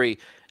number 3.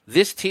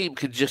 This team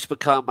could just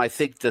become, I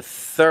think, the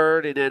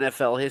 3rd in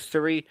NFL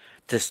history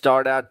to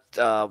start out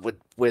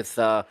with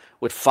 5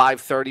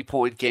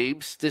 30-point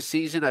games this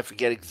season. I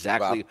forget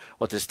exactly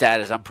what the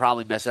stat is. I'm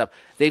probably messing up.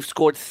 They've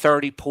scored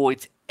 30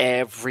 points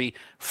every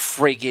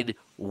friggin'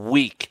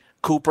 week.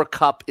 Cooper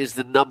Kupp is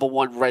the number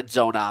 1 red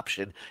zone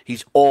option.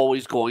 He's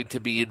always going to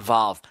be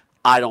involved.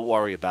 I don't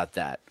worry about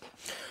that.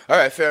 All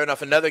right, fair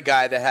enough. Another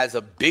guy that has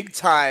a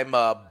big-time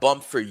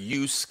bump for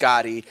you,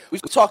 Scotty.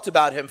 We've talked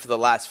about him for the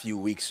last few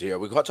weeks here.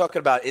 We're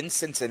talking about in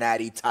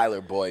Cincinnati,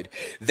 Tyler Boyd.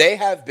 They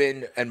have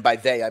been, and by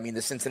they, I mean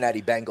the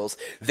Cincinnati Bengals,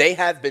 they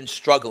have been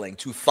struggling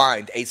to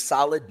find a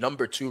solid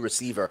number 2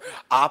 receiver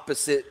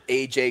opposite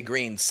A.J.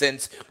 Green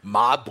since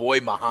my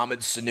boy Mohamed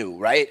Sanu,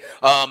 right?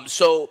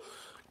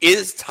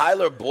 Is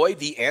Tyler Boyd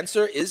the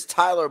answer? Is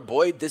Tyler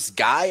Boyd this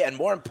guy? And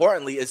more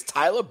importantly, is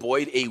Tyler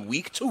Boyd a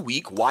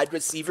week-to-week wide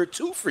receiver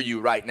 2 for you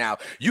right now?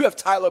 You have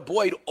Tyler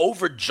Boyd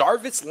over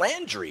Jarvis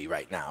Landry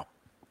right now.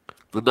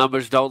 The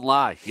numbers don't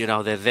lie.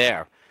 They're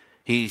there.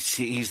 He's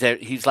there.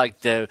 He's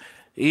like the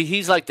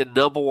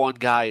number 1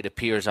 guy it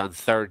appears on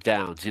third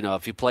downs.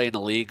 If you play in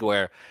a league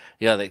where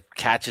the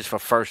catches for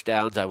first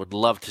downs, I would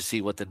love to see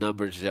what the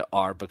numbers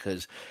are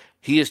because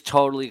he has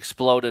totally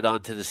exploded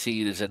onto the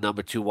scene as a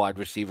number 2 wide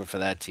receiver for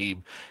that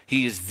team.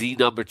 He is the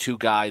number 2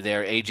 guy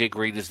there. A.J.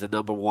 Green is the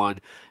number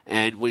 1.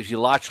 And if you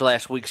watched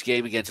last week's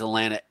game against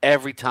Atlanta,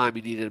 every time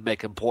he needed to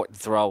make an important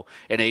throw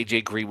and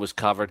A.J. Green was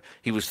covered,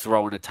 he was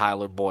throwing to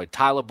Tyler Boyd.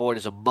 Tyler Boyd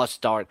is a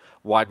must-start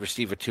wide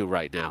receiver 2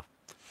 right now.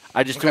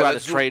 I just threw out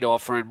a trade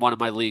offer in one of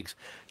my leagues,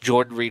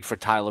 Jordan Reed for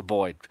Tyler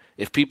Boyd.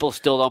 If people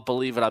still don't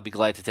believe it, I'll be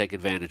glad to take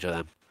advantage of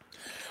them.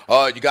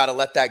 Oh, you got to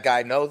let that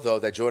guy know, though,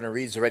 that Jordan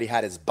Reed's already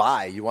had his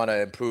bye. You want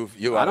to improve.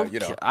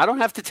 I don't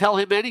have to tell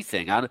him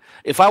anything.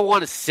 If I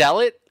want to sell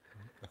it,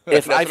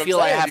 if I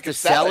feel I have to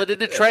sell it in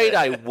the trade,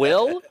 I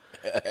will.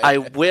 I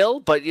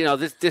will. But,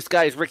 this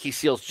guy is Ricky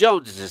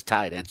Seals-Jones is his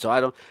tight end, so I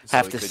don't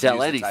have to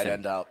sell anything. Tight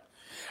end out.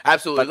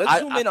 Absolutely. Let's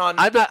zoom in on.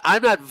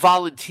 I'm not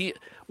volunteer.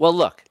 Well,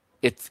 look,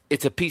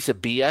 it's a piece of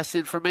BS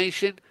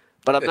information,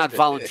 but I'm not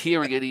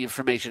volunteering any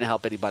information to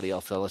help anybody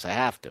else unless I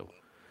have to.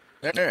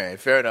 All right,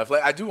 fair enough.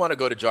 I do want to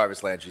go to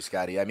Jarvis Landry,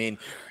 Scotty. I mean,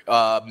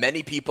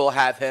 many people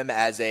have him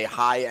as a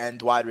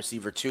high-end wide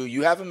receiver 2.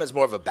 You have him as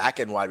more of a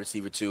back-end wide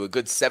receiver 2, a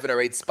good 7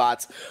 or 8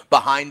 spots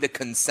behind the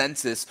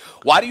consensus.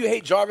 Why do you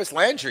hate Jarvis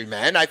Landry,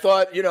 man? I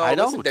thought,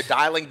 listen, they're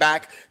dialing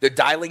back. I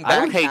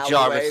don't hate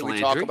Jarvis Landry.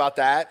 We talk about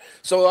that.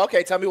 So,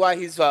 okay, tell me why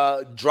he's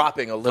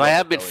dropping a little. Do I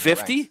have him at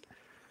 50?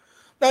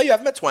 No, you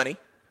have him at 20.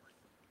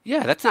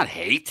 Yeah, that's not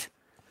hate.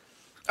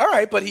 All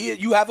right, but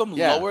you have him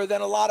lower than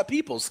a lot of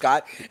people,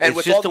 Scott. And it's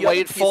with just all the way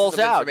it falls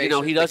out. He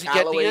doesn't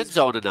get in the end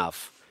zone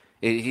enough.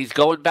 He's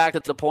going back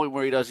at the point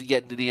where he doesn't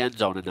get into the end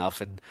zone enough,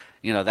 and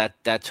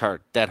that's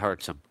hurt. That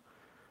hurts him.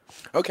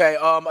 Okay,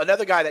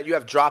 another guy that you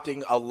have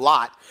dropping a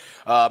lot,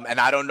 and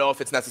I don't know if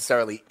it's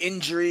necessarily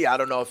injury. I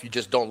don't know if you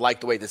just don't like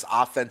the way this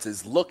offense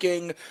is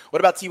looking. What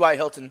about T.Y.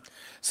 Hilton,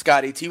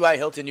 Scotty? T.Y.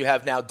 Hilton you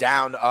have now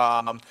down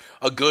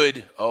a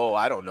good,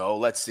 I don't know.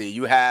 Let's see.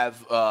 You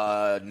have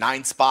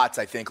 9 spots,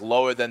 I think,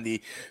 lower than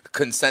the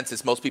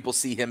consensus. Most people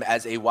see him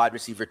as a wide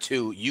receiver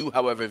 2. You,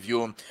 however,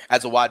 view him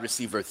as a wide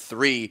receiver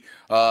 3.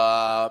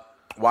 Why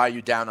are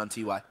you down on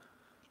T.Y.?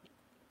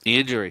 The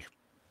injury.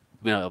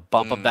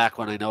 Bump him back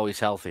when I know he's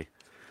healthy.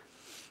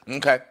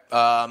 Okay.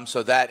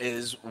 So that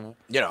is,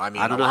 I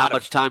don't know how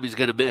much time he's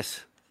going to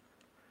miss.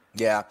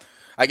 Yeah,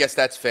 I guess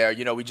that's fair.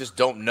 We just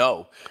don't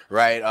know,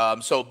 right?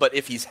 But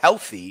if he's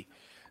healthy,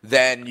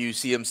 then you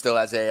see him still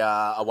as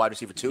a wide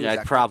receiver 2? Yeah,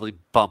 I'd probably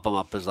bump him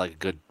up as like a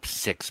good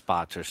 6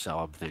 spots or so,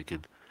 I'm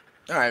thinking.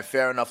 All right,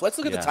 fair enough. Let's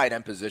look at the tight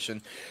end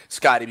position,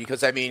 Scotty,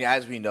 because,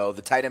 as we know,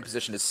 the tight end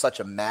position is such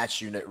a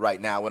match unit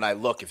right now. When I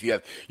look, if you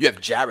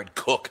have Jared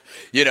Cook,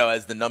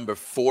 as the number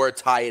 4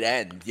 tight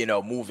end,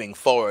 moving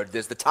forward.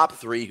 There's the top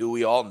 3 who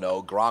we all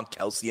know, Gronk,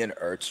 Kelsey, and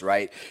Ertz,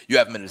 right? You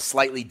have them in a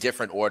slightly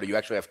different order. You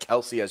actually have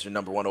Kelsey as your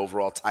number 1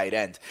 overall tight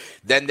end.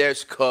 Then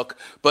there's Cook.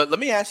 But let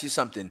me ask you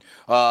something.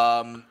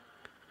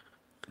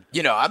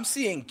 I'm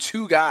seeing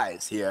 2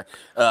 guys here,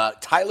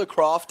 Tyler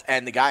Kroft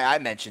and the guy I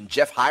mentioned,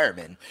 Jeff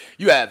Hireman.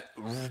 You have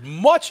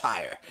much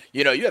higher.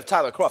 You have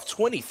Tyler Kroft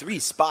 23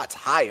 spots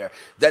higher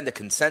than the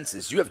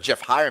consensus. You have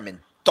Jeff Hireman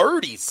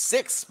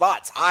 36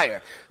 spots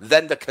higher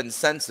than the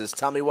consensus.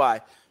 Tell me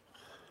why.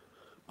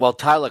 Well,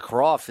 Tyler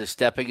Kroft is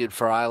stepping in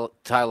for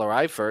Tyler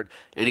Eifert,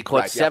 and he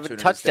caught 7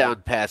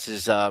 touchdown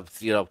passes,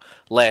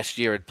 last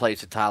year in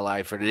place of Tyler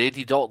Eifert. And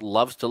Andy Dalton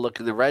loves to look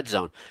in the red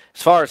zone.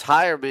 As far as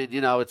Hireman,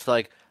 it's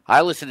like,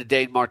 I listen to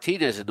Dane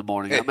Martinez in the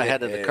morning. I'm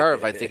ahead of the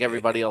curve. I think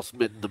everybody else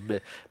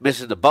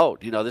missing the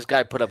boat. This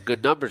guy put up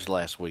good numbers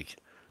last week.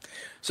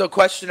 So,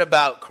 question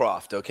about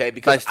Kroft, okay?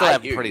 Because I still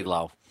have him pretty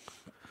low.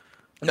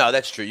 No,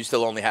 that's true. You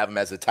still only have him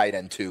as a tight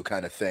end 2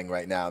 kind of thing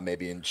right now,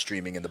 maybe in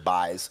streaming in the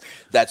buys,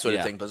 that sort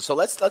of thing. But so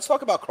let's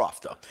talk about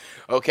Kroft though,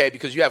 okay?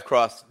 Because you have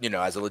Kroft,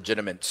 as a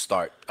legitimate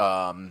start.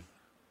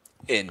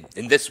 In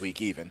this week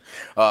even,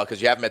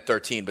 because you have him at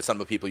 13, but some of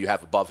the people you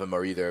have above him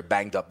are either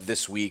banged up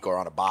this week or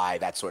on a bye,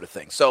 that sort of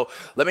thing. So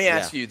let me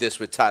ask you this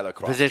with Tyler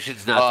Kroft.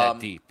 Position's not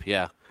that deep,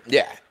 yeah.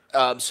 Yeah.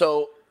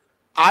 So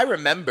I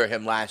remember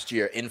him last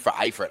year in for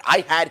Eifert.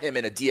 I had him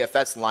in a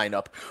DFS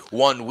lineup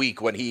one week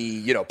when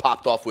he,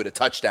 popped off with a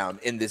touchdown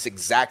in this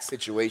exact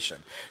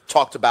situation.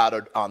 Talked about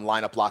it on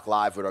Lineup Block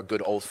Live with our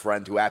good old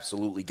friend who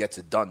absolutely gets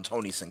it done,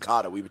 Tony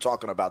Sincata. We were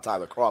talking about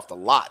Tyler Kroft a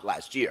lot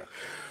last year.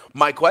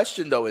 My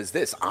question, though, is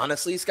this.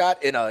 Honestly,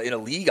 Scott, in a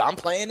league I'm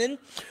playing in,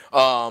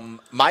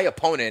 my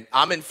opponent,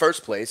 I'm in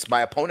first place.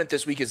 My opponent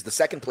this week is the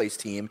second place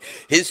team.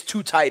 His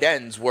 2 tight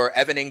ends were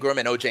Evan Ingram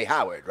and O.J.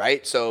 Howard,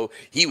 right? So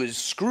he was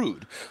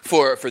screwed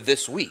for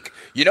this week.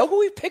 You know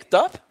who he picked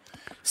up?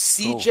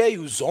 C.J.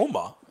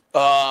 Uzomah.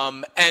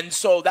 And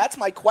so that's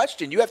my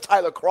question. You have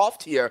Tyler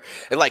Kroft here,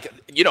 and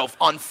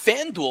on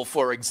FanDuel,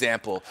 for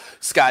example,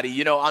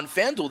 Scotty, on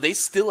FanDuel, they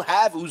still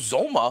have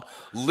Uzomah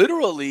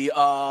literally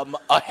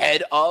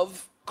ahead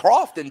of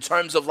Kroft in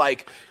terms of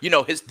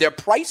their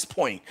price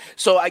point.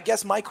 So I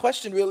guess my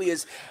question really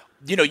is,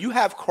 you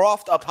have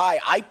Kroft up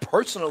high. I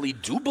personally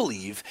do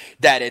believe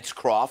that it's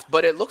Kroft,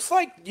 but it looks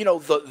like,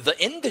 the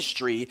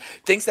industry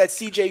thinks that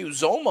C.J.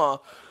 Uzomah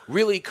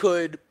really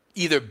could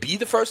either be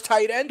the first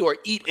tight end or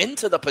eat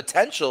into the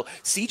potential.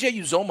 C.J.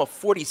 Uzomah,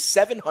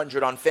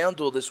 $4,700 on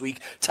FanDuel this week.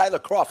 Tyler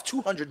Kroft,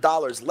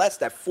 $200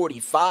 less at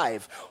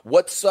 $45.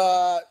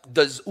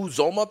 Does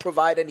Uzomah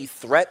provide any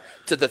threat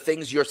to the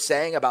things you're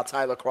saying about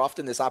Tyler Kroft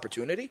in this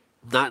opportunity?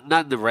 Not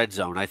in the red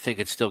zone. I think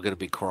it's still going to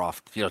be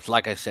Kroft.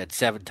 Like I said,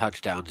 7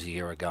 touchdowns a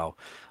year ago.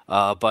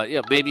 But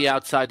maybe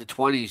outside the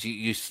 20s,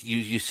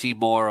 you see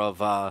more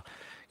of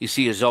you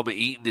see Uzomah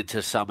eating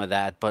into some of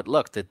that. But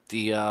look,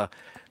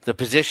 the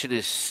position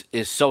is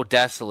so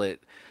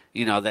desolate,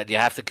 that you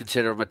have to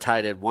consider him a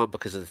tight end 1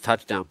 because of the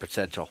touchdown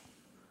potential.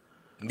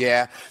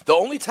 Yeah. The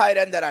only tight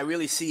end that I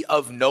really see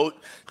of note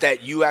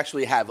that you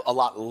actually have a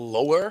lot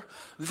lower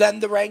than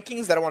the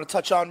rankings that I want to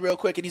touch on real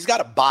quick, and he's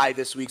got a bye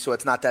this week, so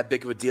it's not that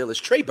big of a deal, is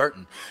Trey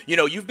Burton.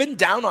 You've been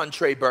down on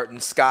Trey Burton,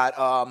 Scott,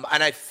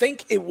 and I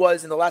think it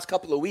was in the last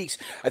couple of weeks,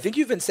 I think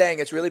you've been saying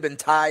it's really been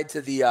tied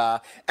to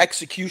the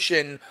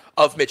execution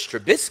of Mitch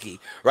Trubisky,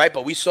 right?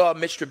 But we saw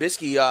Mitch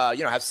Trubisky,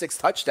 have 6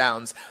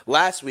 touchdowns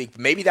last week.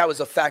 Maybe that was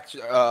a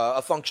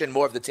function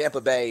more of the Tampa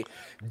Bay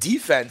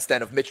defense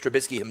than of Mitch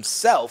Trubisky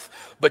himself.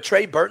 But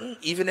Trey Burton,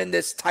 even in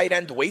this tight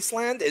end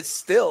wasteland, is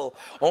still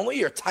only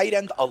your tight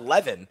end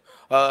 11.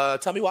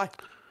 Tell me why.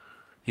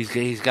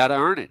 He's got to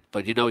earn it,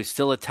 but he's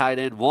still a tight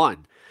end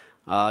 1.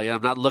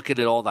 I'm not looking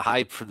at all the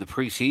hype from the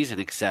preseason,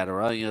 et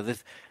cetera.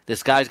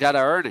 This guy's got to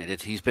earn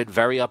it. He's been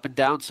very up and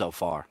down so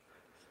far.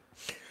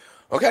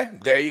 Okay,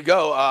 there you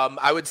go.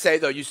 I would say,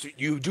 though,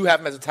 you do have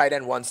him as a tight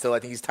end 1 still. I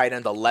think he's tight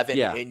end 11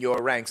 in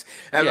your ranks.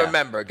 And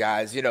remember,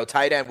 guys,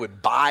 tight end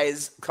with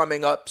buys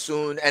coming up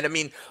soon.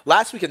 And,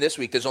 last week and this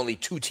week, there's only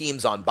 2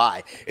 teams on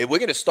bye. We're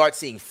going to start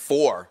seeing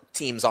 4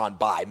 teams on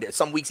bye.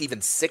 Some weeks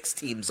even 6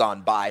 teams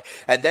on bye.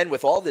 And then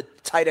with all the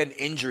tight end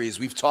injuries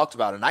we've talked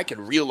about, and I can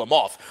reel them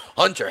off,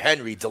 Hunter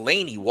Henry,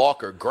 Delaney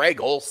Walker,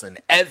 Greg Olsen,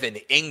 Evan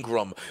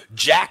Ingram,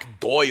 Jack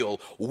Doyle,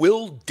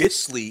 Will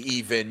Dissly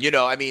even.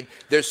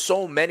 There's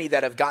so many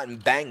that have gotten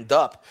banged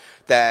up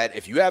that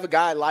if you have a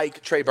guy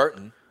like Trey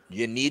Burton,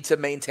 You need to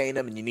maintain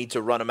them, and you need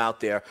to run them out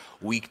there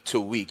week to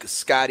week.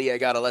 Scotty, I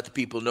got to let the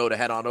people know to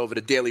head on over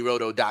to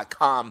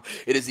dailyroto.com.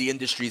 It is the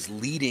industry's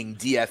leading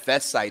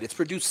DFS site. It's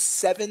produced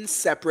 7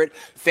 separate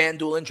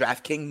FanDuel and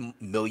DraftKings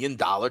 $1 million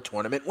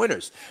tournament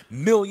winners.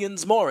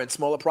 Millions more in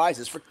smaller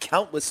prizes for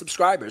countless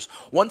subscribers.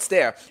 Once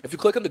there, if you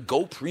click on the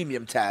Go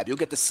Premium tab, you'll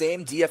get the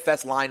same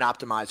DFS line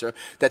optimizer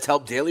that's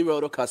helped Daily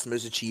Roto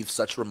customers achieve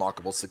such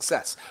remarkable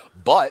success.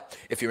 But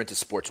if you're into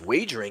sports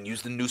wagering,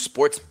 use the new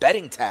Sports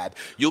Betting tab.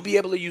 You'll be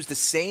able to use the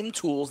same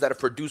tools that have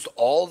produced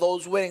all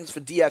those winnings for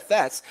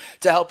DFS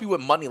to help you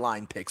with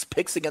moneyline picks,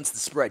 picks against the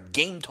spread,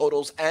 game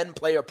totals, and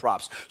player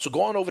props. So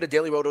go on over to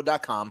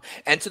dailyroto.com,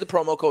 enter the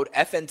promo code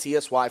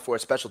FNTSY for a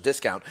special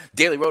discount.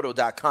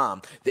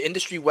 Dailyroto.com, the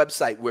industry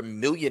website where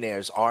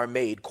millionaires are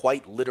made,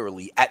 quite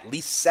literally, at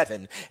least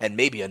 7 and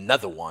maybe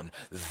another one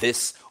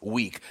this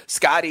week.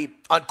 Scotty,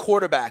 on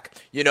quarterback,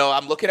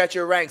 I'm looking at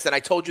your ranks, and I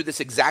told you this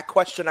exact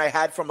question I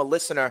had from a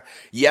listener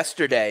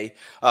yesterday.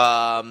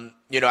 I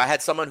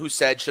had someone who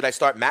said, should I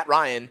start Matt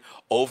Ryan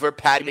over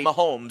Patty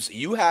Mahomes?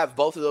 You have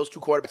both of those two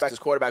quarterbacks as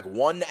quarterback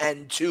 1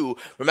 and 2.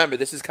 Remember,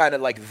 this is kind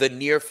of like the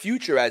near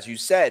future, as you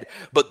said.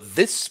 But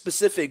this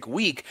specific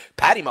week,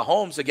 Patty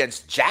Mahomes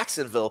against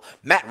Jacksonville,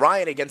 Matt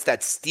Ryan against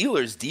that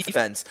Steelers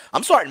defense.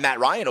 I'm starting Matt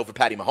Ryan over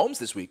Patty Mahomes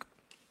this week.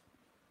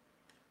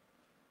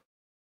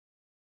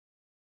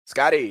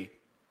 Scotty.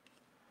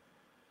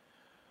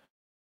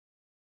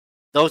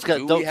 Those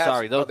guys,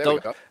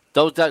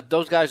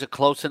 those guys are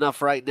close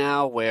enough right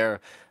now where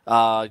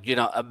a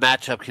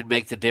matchup can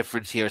make the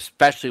difference here,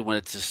 especially when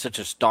it's such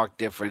a stark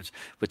difference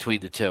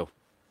between the two.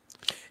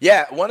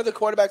 Yeah, one of the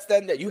quarterbacks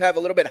then that you have a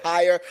little bit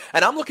higher,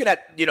 and I'm looking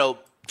at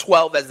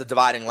 12 as the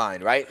dividing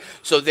line, right?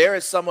 So there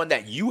is someone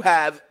that you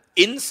have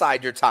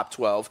inside your top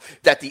 12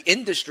 that the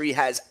industry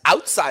has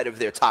outside of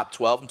their top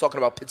 12. I'm talking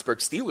about Pittsburgh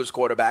Steelers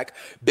quarterback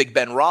Big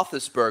Ben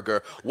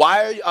Roethlisberger.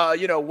 Why are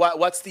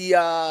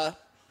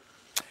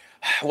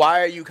why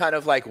are you kind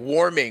of like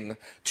warming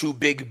to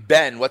Big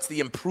Ben? What's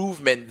the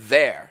improvement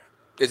there?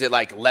 Is it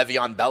like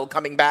Le'Veon Bell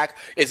coming back?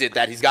 Is it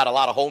that he's got a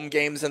lot of home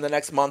games in the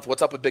next month?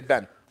 What's up with Big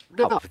Ben?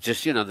 No,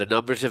 just, the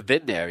numbers have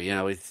been there.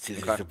 It's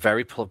a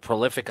very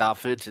prolific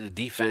offense, and the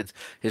defense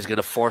is going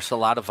to force a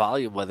lot of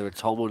volume, whether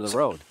it's home or the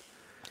road.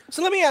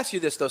 So let me ask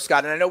you this, though,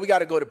 Scott, and I know we got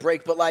to go to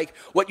break, but like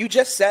what you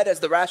just said as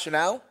the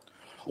rationale,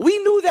 we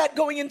knew that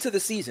going into the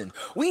season.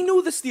 We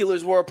knew the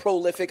Steelers were a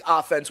prolific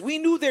offense. We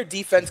knew their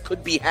defense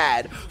could be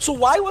had. So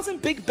why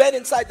wasn't Big Ben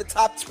inside the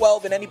top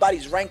 12 in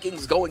anybody's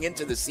rankings going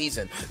into the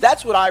season?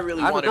 That's what I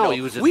really want to know.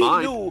 He was in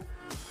mind.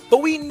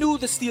 We knew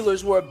the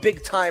Steelers were a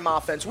big-time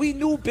offense. We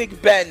knew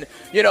Big Ben,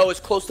 is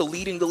close to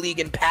leading the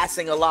league in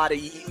passing a lot of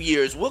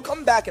years. We'll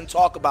come back and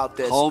talk about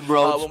this home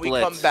road when splits.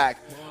 We come back.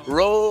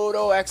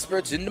 Roto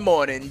experts in the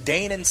morning,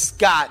 Dane and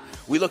Scott.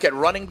 We look at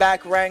running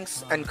back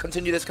ranks and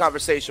continue this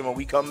conversation when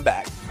we come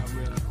back.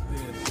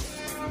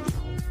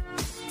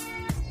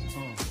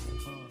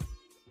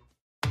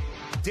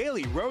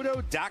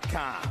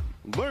 DailyRoto.com.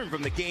 Learn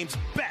from the game's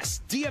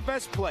best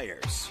DFS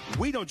players.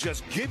 We don't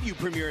just give you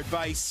premier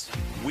advice,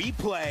 we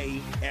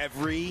play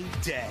every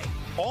day.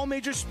 All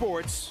major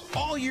sports,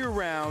 all year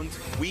round,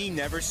 we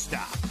never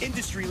stop.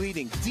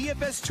 Industry-leading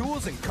DFS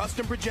tools and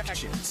custom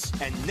projections.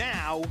 And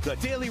now, the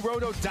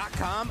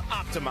DailyRoto.com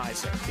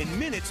Optimizer. In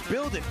minutes,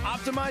 build and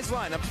optimize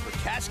lineups for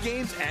cash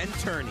games and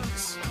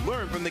tourneys.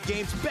 Learn from the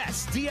game's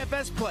best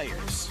DFS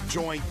players.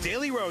 Join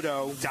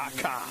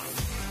DailyRoto.com.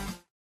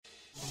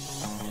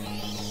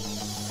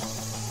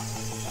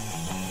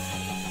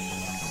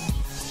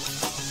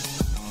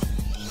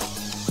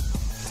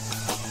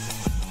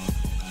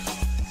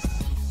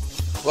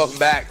 Welcome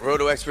back.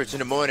 Roto Experts in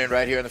the morning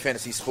right here on the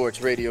Fantasy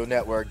Sports Radio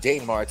Network.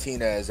 Dane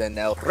Martinez and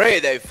El Rey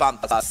de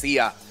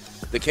Fantasia,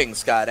 the King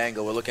Scott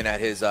Angle. We're looking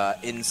at his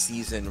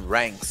in-season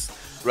ranks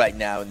right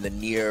now in the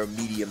near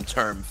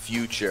medium-term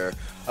future.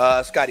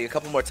 Scotty, a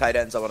couple more tight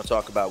ends I want to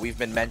talk about. We've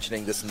been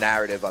mentioning this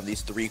narrative on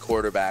these 3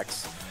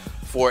 quarterbacks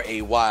for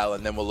a while,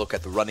 and then we'll look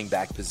at the running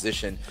back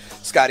position.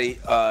 Scotty,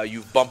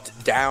 you've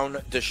bumped down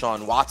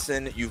Deshaun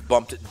Watson. You've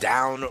bumped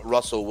down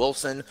Russell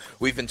Wilson.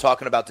 We've been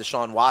talking about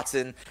Deshaun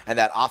Watson and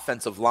that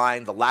offensive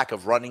line, the lack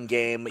of running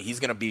game. He's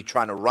going to be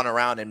trying to run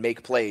around and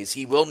make plays.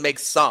 He will make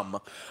some,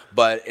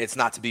 but it's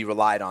not to be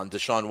relied on.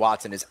 Deshaun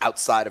Watson is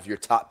outside of your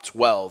top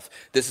 12.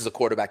 This is a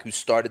quarterback who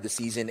started the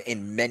season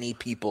in many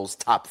people's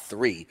top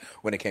 3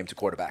 when it came to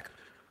quarterback.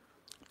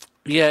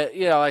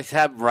 Yeah, I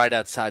have him right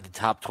outside the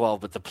top 12,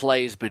 but the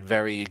play has been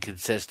very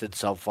inconsistent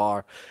so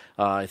far.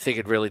 I think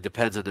it really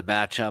depends on the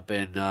matchup,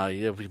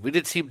 and we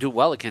didn't see him do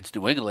well against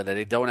New England, and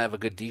they don't have a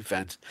good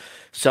defense.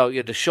 So,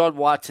 Deshaun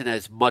Watson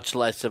has much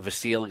less of a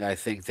ceiling, I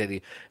think,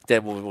 than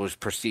was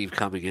perceived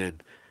coming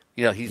in.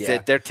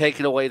 They're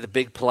taking away the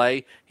big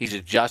play. He's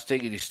adjusting,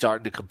 and he's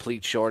starting to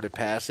complete shorter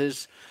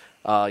passes.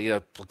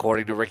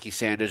 According to Ricky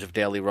Sanders of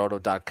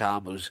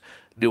DailyRoto.com, whose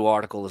new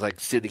article is like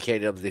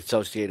syndicated of the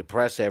Associated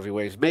Press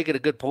everywhere, he's making a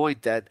good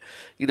point that,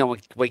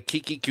 when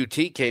Kiki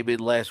QT came in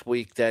last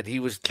week, that he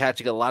was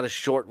catching a lot of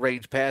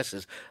short-range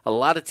passes. A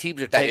lot of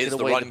teams are taking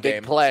away the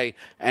big play,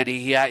 and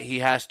he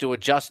has to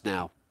adjust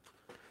now.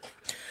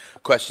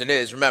 Question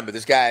is, remember,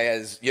 this guy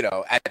has,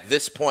 at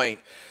this point,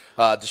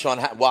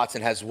 Deshaun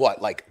Watson has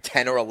like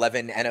 10 or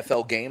 11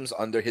 NFL games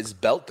under his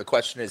belt. The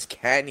question is,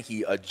 can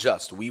he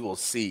adjust? We will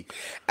see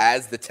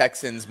as the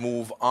Texans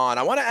move on.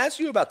 I want to ask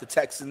you about the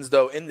Texans,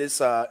 though, in their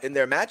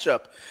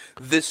matchup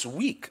this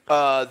week.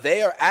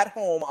 They are at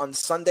home on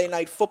Sunday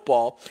Night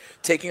Football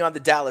taking on the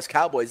Dallas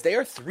Cowboys. They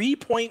are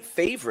 3-point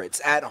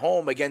favorites at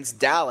home against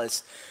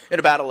Dallas in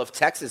a battle of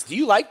Texas. Do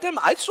you like them?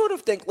 I sort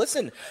of think,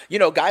 listen,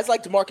 guys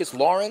like DeMarcus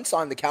Lawrence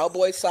on the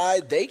Cowboys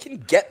side, they can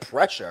get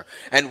pressure.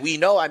 And we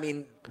know,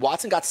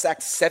 Watson got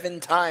sacked 7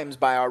 times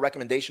by our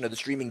recommendation of the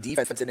streaming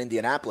defense in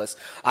Indianapolis.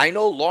 I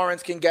know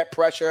Lawrence can get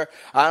pressure.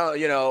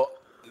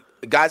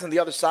 Guys on the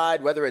other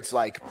side, whether it's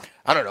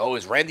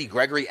is Randy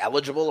Gregory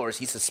eligible or is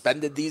he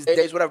suspended these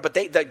days, whatever. But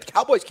the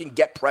Cowboys can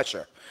get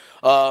pressure.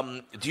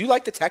 Do you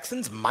like the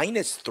Texans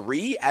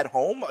 -3 at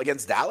home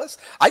against Dallas?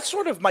 I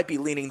sort of might be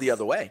leaning the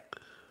other way.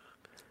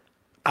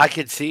 I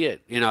can see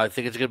it. I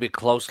think it's going to be a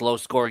close,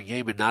 low-scoring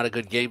game and not a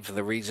good game for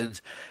the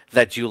reasons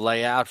that you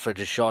lay out for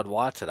Deshaun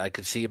Watson. I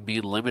could see him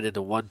being limited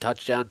to 1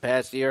 touchdown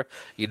pass here.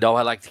 I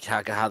like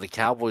how the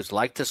Cowboys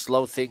like to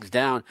slow things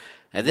down.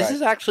 And this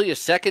is actually a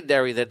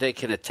secondary that they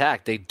can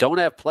attack. They don't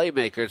have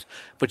playmakers,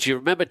 but you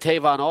remember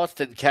Tavon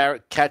Austin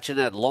catching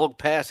that long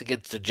pass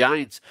against the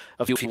Giants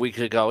a few weeks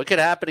ago. It could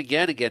happen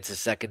again against a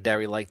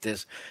secondary like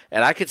this.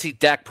 And I could see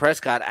Dak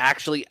Prescott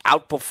actually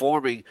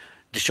outperforming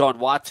Deshaun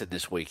Watson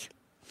this week.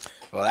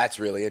 Well, that's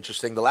really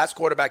interesting. The last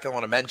quarterback I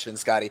want to mention,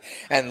 Scotty,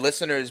 and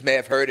listeners may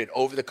have heard it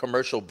over the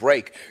commercial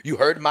break. You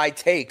heard my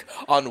take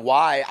on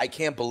why I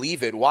can't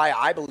believe it, why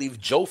I believe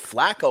Joe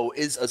Flacco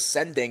is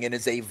ascending and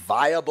is a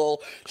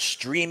viable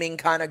streaming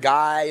kind of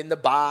guy in the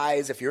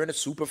buys. If you're in a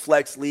super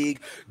flex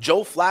league,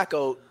 Joe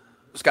Flacco,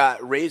 Scott,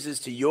 raises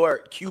to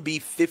your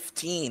QB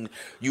 15.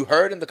 You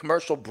heard in the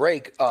commercial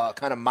break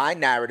kind of my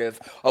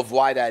narrative of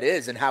why that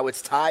is and how it's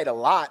tied a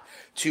lot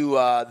to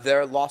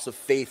their loss of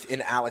faith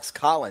in Alex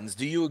Collins.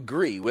 Do you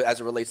agree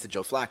as it relates to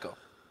Joe Flacco?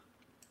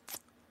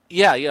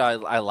 Yeah,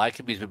 I like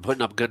him. He's been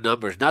putting up good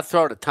numbers, not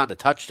throwing a ton of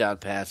touchdown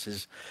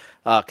passes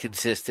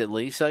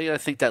consistently. So I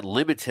think that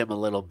limits him a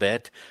little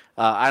bit.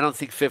 I don't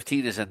think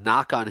 15 is a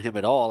knock on him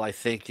at all. I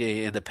think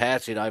in the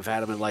past, I've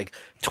had him in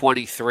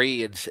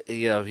 23, and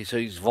so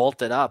he's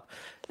vaulted up,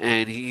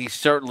 and he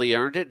certainly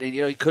earned it. And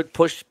he could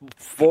push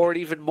forward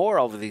even more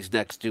over these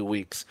next 2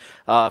 weeks.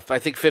 I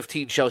think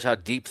 15 shows how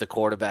deep the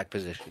quarterback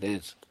position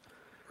is.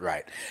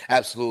 Right.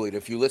 Absolutely.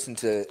 If you listen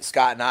to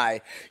Scott and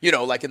I,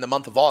 like in the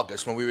month of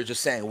August when we were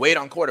just saying, wait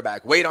on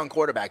quarterback,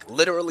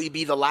 literally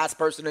be the last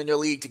person in your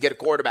league to get a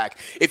quarterback.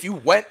 If you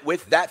went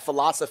with that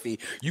philosophy,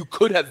 you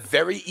could have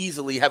very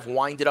easily have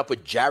winded up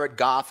with Jared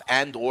Goff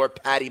and or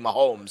Patty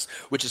Mahomes,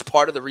 which is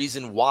part of the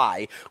reason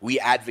why we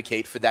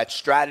advocate for that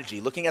strategy.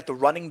 Looking at the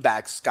running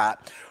backs,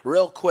 Scott,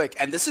 real quick,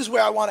 and this is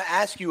where I want to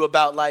ask you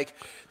about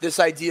this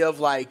idea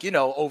of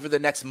over the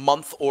next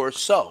month or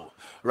so.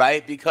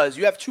 Right? Because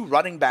you have 2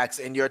 running backs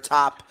in your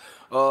top,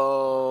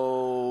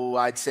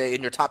 I'd say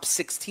in your top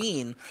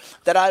 16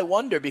 that I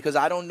wonder because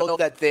I don't know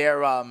that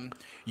their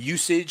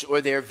usage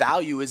or their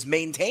value is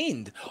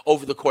maintained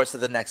over the course of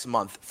the next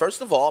month.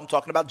 First of all, I'm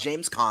talking about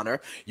James Conner.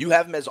 You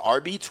have him as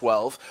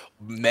RB12.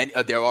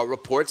 There are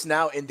reports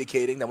now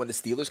indicating that when the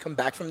Steelers come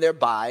back from their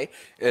bye,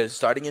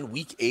 starting in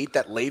week 8,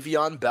 that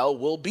Le'Veon Bell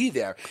will be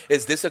there.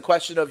 Is this a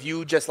question of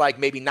you just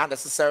maybe not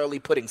necessarily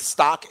putting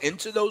stock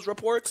into those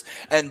reports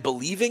and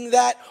believing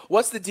that?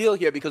 What's the deal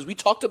here? Because we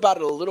talked about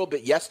it a little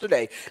bit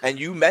yesterday, and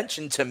you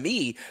mentioned to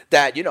me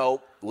that,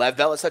 Lev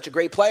Bell is such a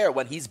great player.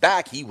 When he's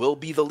back, he will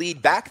be the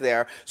lead back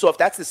there. So if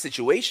that's the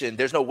situation,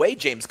 there's no way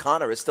James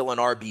Conner is still an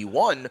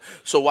RB1.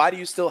 So why do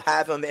you still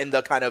have him in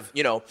the kind of,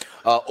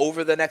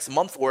 over the next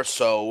month or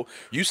so,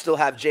 you still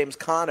have James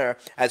Conner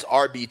as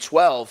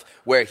RB12,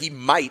 where he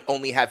might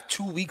only have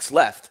 2 weeks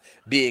left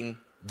being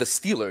the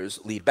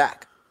Steelers' lead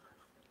back?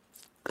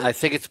 I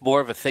think it's more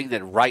of a thing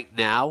that right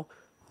now,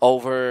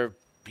 over,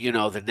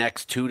 the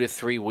next 2 to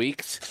 3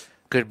 weeks,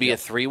 could be a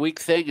 3-week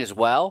thing as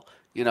well.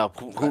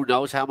 Who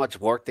knows how much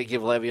work they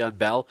give Le'Veon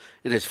Bell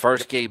in his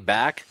first game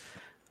back.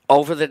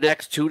 Over the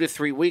next 2 to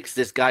 3 weeks,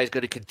 this guy's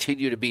going to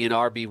continue to be an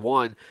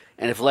RB1.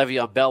 And if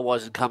Le'Veon Bell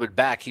wasn't coming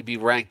back, he'd be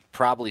ranked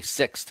probably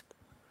 6th.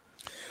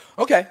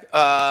 Okay.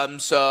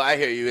 So I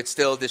hear you. It's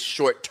still this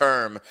short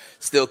term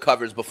still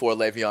covers before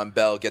Le'Veon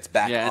Bell gets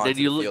back onto the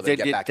field and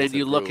get back into the groove. Then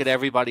you look at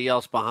everybody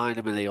else behind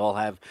him, and they all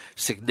have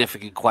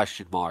significant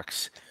question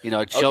marks.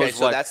 It shows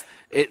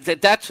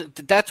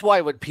that's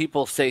why when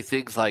people say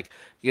things like,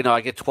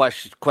 I get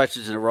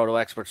questions in the Roto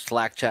Expert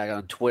Slack chat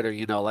on Twitter,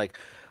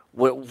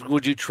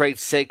 would you trade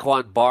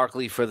Saquon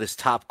Barkley for this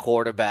top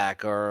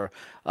quarterback or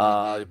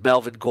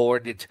Melvin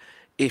Gordon?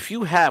 if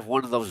you have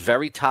one of those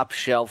very top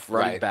shelf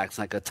running Right. backs,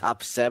 like a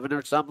top 7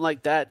 or something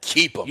like that,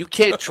 Keep 'em. You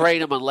can't trade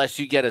him unless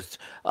you get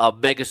a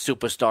mega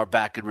superstar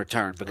back in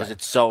return because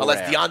it's so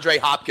Unless rare. DeAndre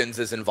Hopkins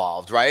is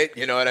involved, right?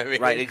 You know what I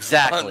mean? Right,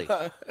 exactly.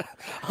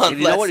 And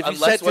you know what? If you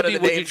said to me,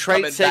 would you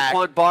trade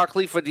Saquon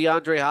Barkley for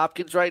DeAndre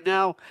Hopkins right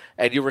now,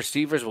 and your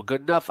receivers were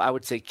good enough, I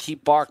would say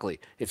keep Barkley.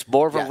 It's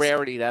more of a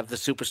rarity to have the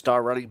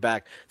superstar running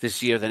back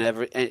this year than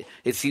ever.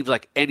 It seems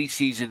like any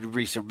season in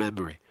recent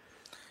memory.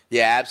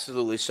 Yeah,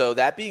 absolutely. So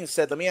that being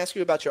said, let me ask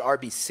you about your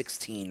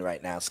RB16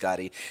 right now,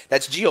 Scotty.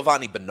 That's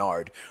Giovanni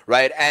Bernard,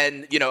 right?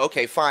 And,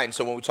 okay, fine.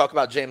 So when we talk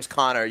about James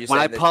Conner, you're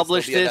saying when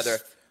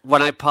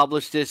I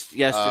published this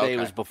yesterday, it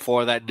was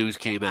before that news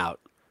came out.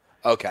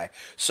 Okay.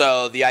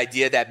 So the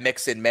idea that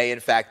Mixon may,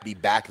 in fact, be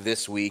back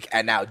this week,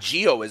 and now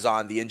Gio is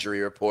on the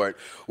injury report,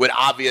 would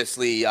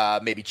obviously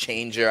maybe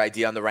change your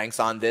idea on the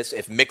ranks on this.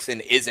 If Mixon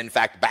is, in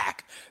fact,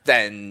 back,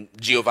 then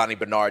Giovanni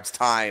Bernard's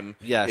time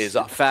is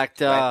up.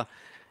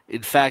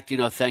 In fact,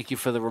 thank you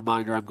for the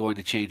reminder. I'm going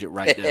to change it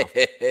right now.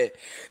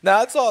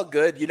 No, it's all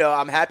good.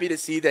 I'm happy to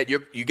see that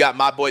you got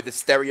my boy, the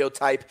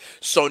stereotype,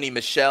 Sony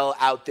Michel,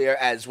 out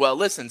there as well.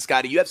 Listen,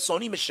 Scotty, you have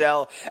Sony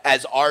Michel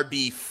as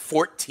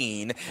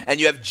RB14, and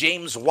you have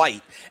James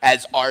White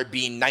as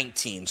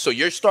RB19. So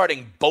you're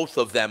starting both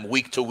of them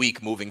week to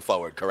week moving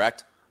forward,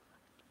 correct?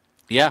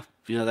 Yeah,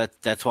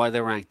 that's why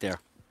they're ranked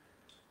there.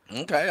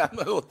 Okay,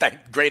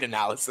 great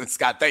analysis,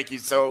 Scott. Thank you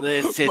so much.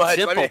 It's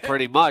simple,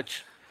 pretty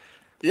much.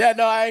 Yeah,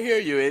 no, I hear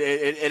you.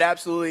 It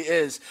absolutely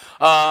is.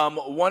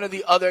 One of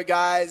the other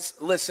guys,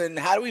 listen,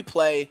 how do we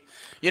play?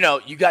 You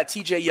got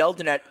TJ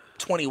Yeldon at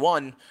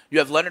 21. You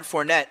have Leonard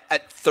Fournette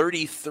at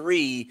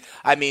 33.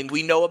 I mean,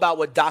 we know about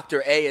what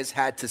Dr. A has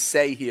had to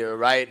say here,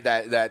 right?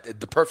 That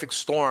the perfect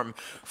storm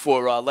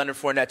for Leonard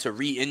Fournette to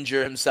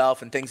re-injure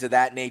himself and things of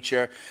that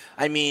nature.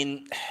 I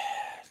mean,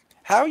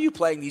 how are you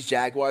playing these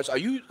Jaguars? Are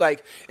you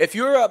if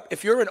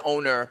you're an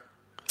owner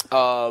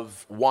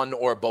of one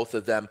or both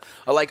of them,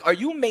 are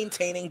you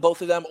maintaining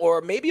both of them, or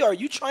maybe are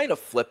you trying to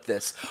flip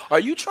this? Are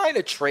you trying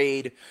to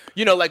trade?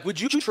 Would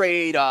you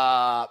trade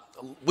Leonard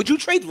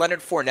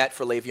Fournette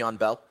for Le'Veon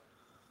Bell?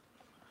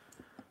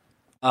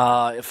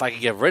 If I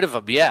could get rid of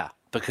him, yeah,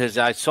 because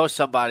I saw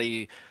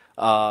somebody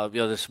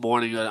this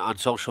morning on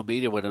social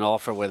media with an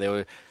offer where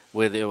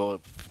they were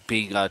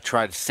being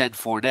trying to send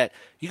Fournette.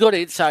 You go to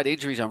Inside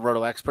Injuries on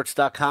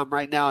RotoExperts.com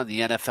right now on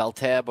the NFL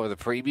tab or the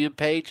premium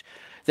page.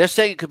 They're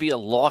saying it could be a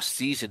lost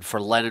season for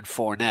Leonard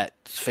Fournette.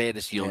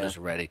 Fantasy owners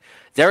already.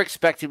 They're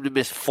expecting him to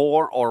miss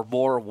 4 or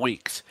more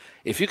weeks.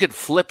 If you can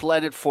flip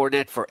Leonard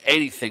Fournette for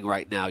anything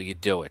right now, you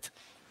do it.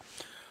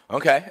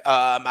 Okay,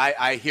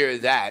 I hear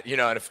that.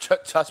 And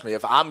trust me,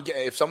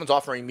 if someone's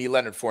offering me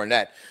Leonard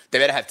Fournette, they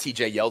better have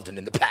TJ Yeldon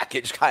in the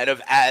package, kind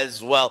of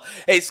as well.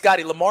 Hey,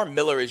 Scotty, Lamar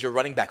Miller is your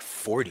running back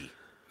 40.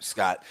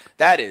 Scott,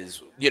 that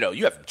is, you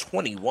have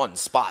 21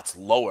 spots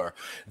lower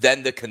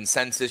than the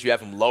consensus. You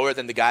have him lower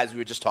than the guys we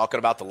were just talking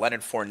about, the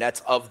Leonard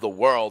Fournettes of the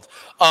world.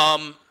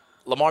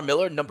 Lamar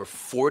Miller, number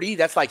 40,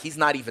 that's like he's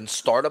not even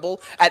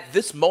startable. At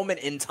this moment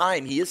in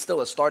time, he is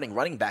still a starting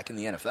running back in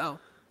the NFL.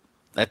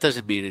 That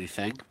doesn't mean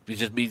anything. It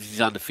just means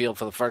he's on the field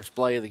for the first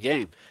play of the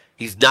game.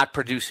 He's not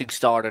producing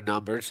starter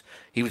numbers.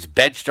 He was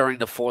benched during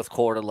the fourth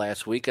quarter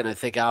last week, and I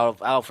think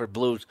Alfred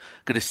Blue's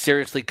going to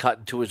seriously cut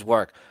into his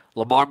work.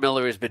 Lamar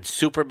Miller has been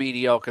super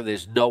mediocre.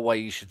 There's no way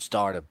you should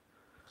start him.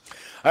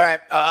 All right,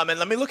 and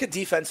let me look at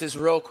defenses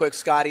real quick,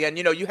 Scotty. And,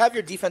 you have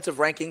your defensive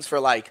rankings for,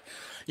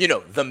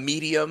 the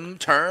medium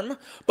term.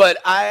 But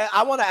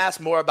I want to ask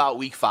more about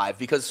week 5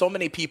 because so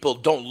many people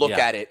don't look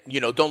at it,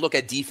 don't look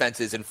at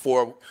defenses in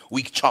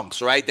 4-week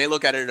chunks, right? They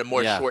look at it in a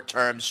more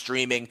short-term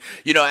streaming.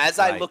 As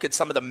I look at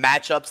some of the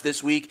matchups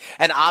this week,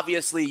 and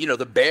obviously,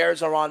 the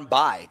Bears are on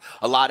bye.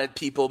 A lot of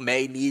people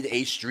may need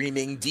a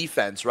streaming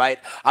defense, right?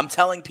 I'm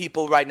telling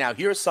people right now,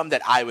 here's some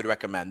that I would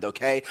recommend,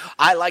 okay?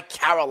 I like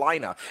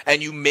Carolina,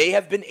 and you may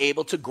have been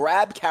able to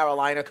grab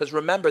Carolina because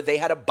remember, they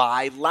had a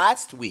bye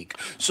last week.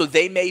 So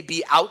they may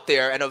be out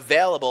there and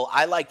available.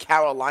 I like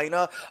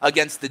Carolina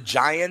against the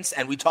Giants,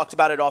 and we talked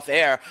about it off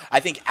air. I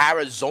think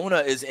Arizona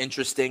is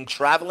interesting,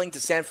 traveling to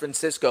San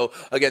Francisco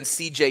against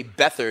C.J.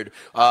 Beathard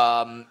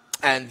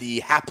and the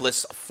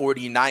hapless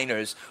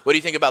 49ers. What do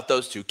you think about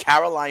those two?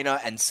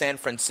 Carolina and San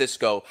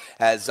Francisco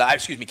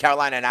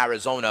Carolina and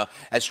Arizona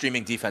as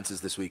streaming defenses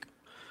this week.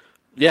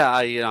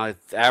 Yeah,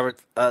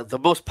 the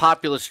most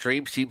popular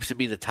stream seems to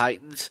be the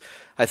Titans.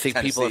 I think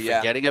Tennessee, people are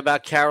forgetting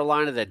about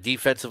Carolina, that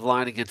defensive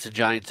line against the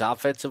Giants'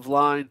 offensive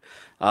line.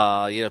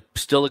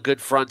 Still a good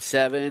front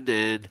seven,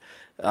 and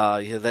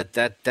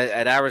that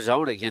at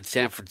Arizona against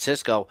San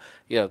Francisco.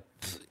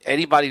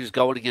 Anybody who's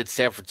going against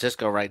San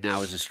Francisco right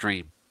now is a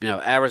stream.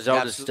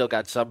 Arizona's still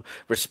got some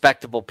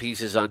respectable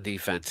pieces on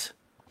defense.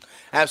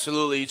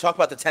 Absolutely. You talk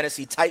about the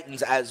Tennessee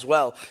Titans as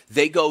well.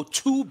 They go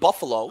to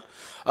Buffalo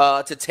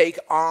to take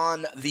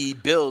on the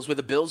Bills, where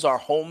the Bills are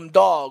home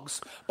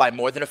dogs by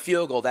more than a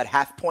field goal. That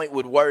half point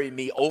would worry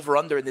me.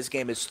 Over-under in this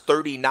game is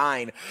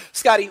 39.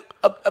 Scotty,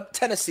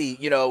 Tennessee,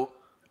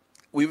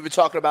 We were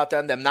talking about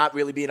them not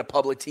really being a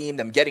public team,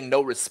 them getting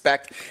no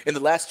respect. In the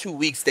last 2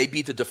 weeks, they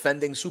beat the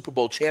defending Super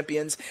Bowl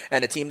champions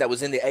and a team that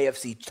was in the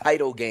AFC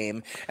title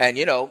game. And,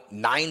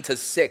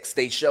 9-6,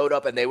 they showed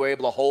up and they were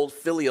able to hold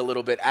Philly a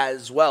little bit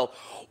as well.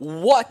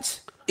 What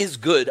is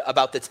good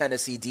about the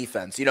Tennessee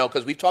defense?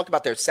 Because we've talked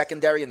about their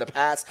secondary in the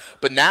past,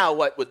 but now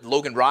with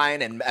Logan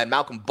Ryan and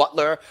Malcolm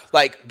Butler,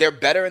 they're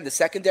better in the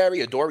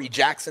secondary. Adoree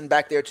Jackson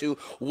back there too.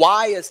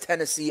 Why is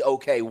Tennessee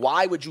okay?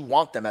 Why would you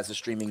want them as a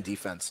streaming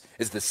defense?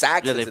 Is the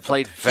sacks? Yeah, they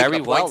played very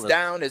well. Points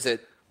down? Is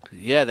it?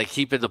 Yeah, they're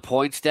keeping the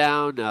points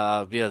down.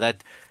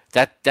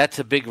 That's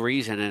a big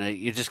reason, and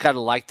you just kind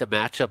of like the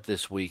matchup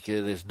this week.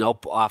 There's no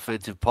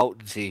offensive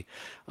potency,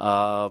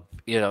 and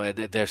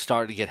they're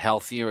starting to get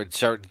healthier in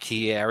certain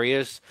key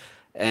areas.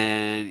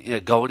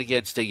 And going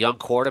against a young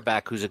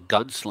quarterback who's a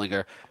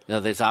gunslinger,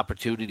 there's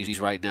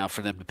opportunities right now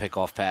for them to pick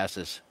off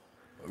passes.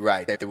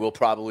 Right. They will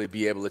probably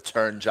be able to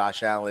turn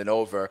Josh Allen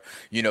over.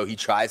 He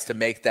tries to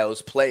make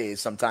those plays,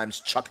 sometimes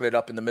chucking it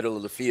up in the middle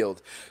of the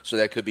field. So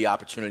there could be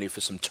opportunity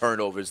for some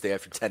turnovers there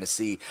for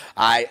Tennessee.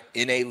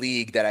 In a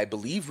league that I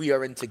believe we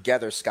are in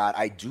together, Scott,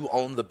 I do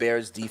own the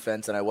Bears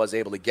defense, and I was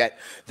able to get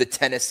the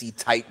Tennessee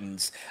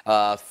Titans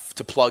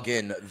to plug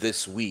in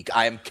this week.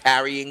 I am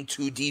carrying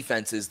 2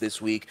 defenses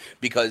this week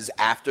because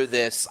after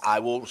this, I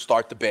will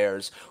start the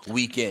Bears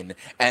week in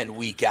and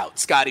week out.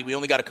 Scotty, we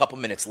only got a couple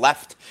minutes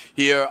left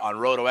here on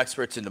Roto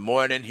Experts in the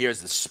Morning.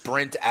 Here's the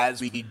sprint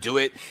as we do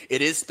it.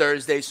 It is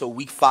Thursday, so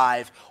week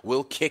 5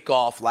 will kick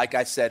off, like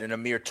I said, in a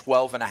mere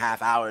 12 and a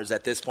half hours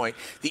at this point.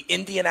 The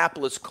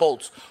Indianapolis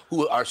Colts,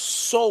 who are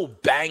so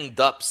banged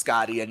up,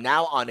 Scotty, and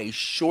now on a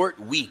short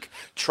week,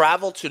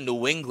 travel to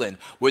New England,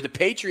 where the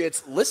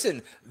Patriots,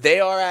 listen, they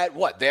are at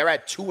what? They're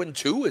at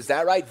 2-2, is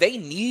that right? They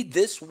need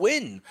this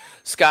win,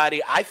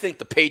 Scotty. I think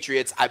the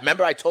Patriots, I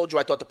told you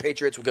I thought the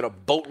Patriots were going to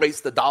boat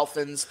race the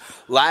Dolphins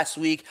last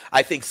week.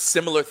 I think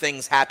similar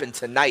things happened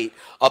tonight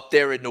up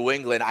there in New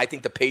England. I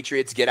think the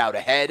Patriots get out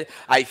ahead.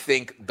 I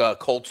think the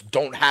Colts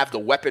don't have the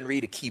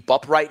weaponry to keep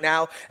up right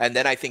now. And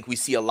then I think we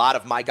see a lot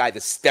of my guy,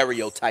 the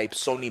stereotype,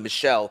 Sony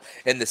Michel,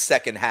 in the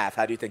second half.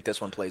 How do you think this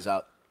one plays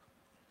out?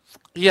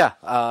 Yeah,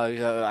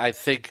 I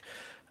think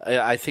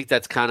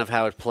that's kind of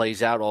how it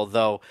plays out,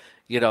 although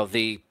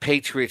the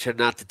Patriots are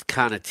not the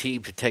kind of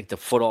team to take the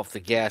foot off the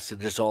gas and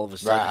just all of a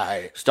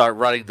sudden start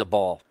running the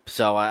ball.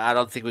 So I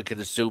don't think we can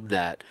assume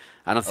that.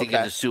 I don't think you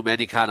can assume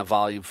any kind of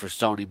volume for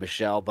Sony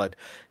Michel, but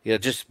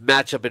just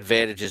matchup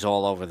advantages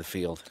all over the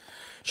field.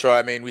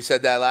 Sure. We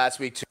said that last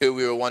week, too.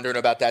 We were wondering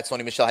about that.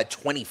 Sony Michel had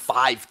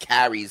 25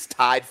 carries,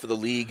 tied for the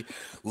league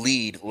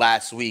lead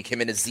last week. Him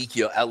and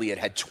Ezekiel Elliott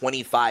had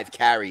 25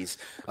 carries.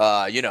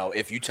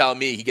 If you tell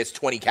me he gets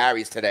 20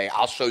 carries today,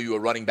 I'll show you a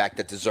running back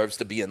that deserves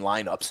to be in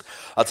lineups.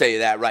 I'll tell you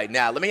that right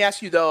now. Let me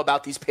ask you, though,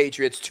 about these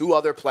Patriots, 2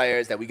 other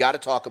players that we got to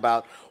talk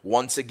about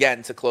once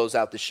again to close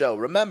out the show.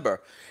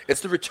 Remember,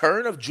 it's the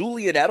return of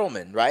Julian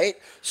Edelman, right?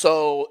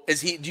 So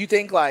do you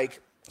think,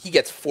 he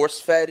gets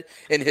force-fed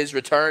in his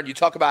return? You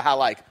talk about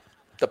how,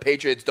 the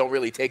Patriots don't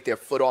really take their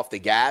foot off the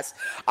gas.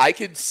 I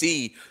could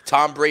see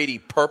Tom Brady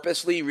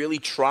purposely really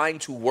trying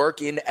to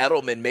work in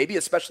Edelman, maybe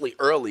especially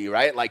early,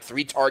 right?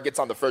 3 targets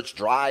on the first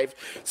drive,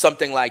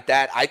 something like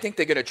that. I think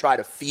they're going to try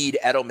to feed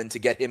Edelman to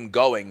get him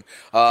going.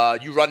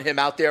 You run him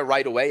out there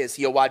right away. Is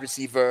he a wide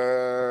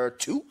receiver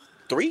 2?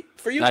 3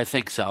 for you? I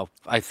think so.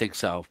 I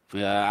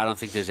don't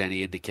think there's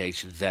any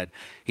indications that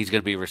he's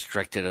going to be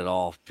restricted at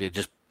all. You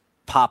just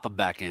pop him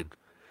back in.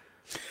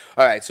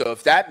 All right, so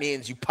if that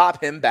means you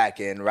pop him back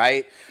in,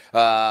 right,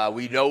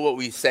 we know what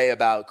we say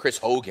about Chris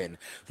Hogan.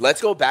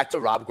 Let's go back to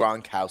Rob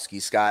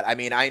Gronkowski, Scott.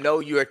 I know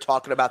you are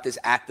talking about this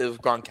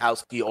active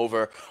Gronkowski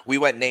over, we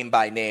went name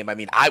by name.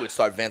 I would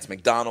start Vance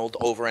McDonald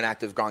over an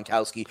active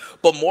Gronkowski.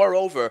 But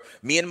moreover,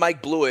 me and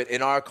Mike Blewett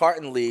in our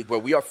Carton League, where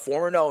we are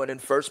 4-0 and in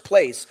first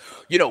place,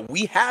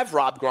 we have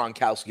Rob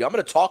Gronkowski. I'm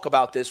going to talk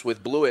about this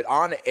with Blewett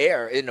on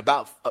air in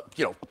about,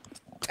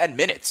 10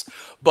 minutes.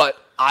 But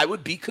I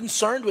would be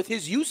concerned with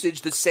his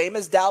usage the same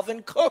as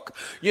Dalvin Cook,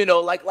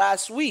 like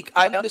last week.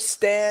 I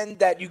understand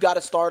that you got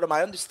to start him.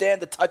 I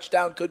understand the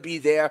touchdown could be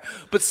there.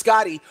 But,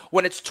 Scotty,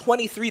 when it's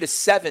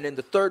 23-7 in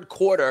the third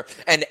quarter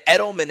and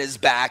Edelman is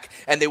back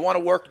and they want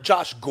to work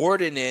Josh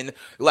Gordon in,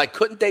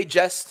 couldn't they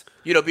just,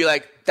 be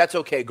like, that's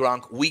okay,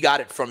 Gronk. We got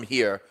it from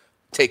here.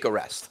 Take a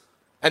rest.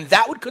 And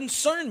that would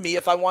concern me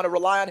if I want to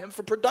rely on him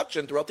for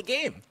production throughout the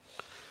game.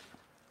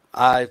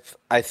 I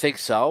think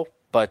so.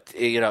 But,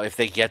 if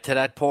they get to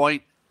that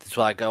point, it's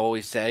like I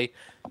always say,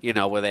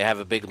 where they have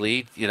a big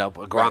lead, a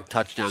Gronk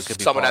touchdown could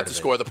be someone had to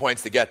score the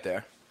points to get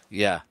there.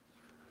 Yeah.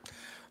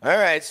 All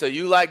right, so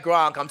you like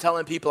Gronk. I'm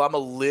telling people I'm a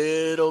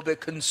little bit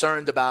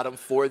concerned about him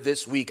for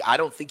this week. I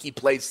don't think he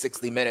plays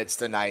 60 minutes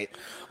tonight.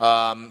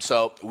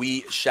 So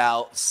we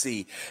shall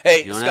see.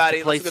 Hey, you don't Scotty,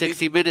 have to play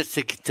 60 minutes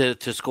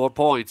to score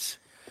points.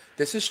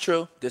 This is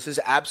true. This is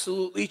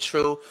absolutely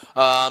true.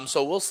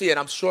 So we'll see, and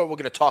I'm sure we're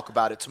going to talk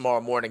about it tomorrow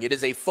morning. It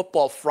is a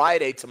Football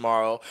Friday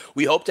tomorrow.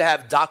 We hope to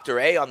have Dr.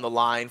 A on the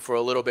line for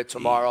a little bit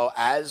tomorrow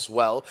as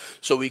well,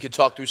 so we can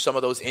talk through some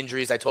of those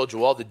injuries. I told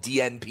you all the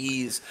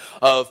DNPs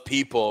of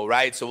people,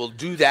 right? So we'll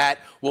do that.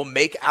 We'll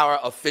make our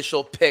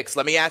official picks.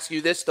 Let me ask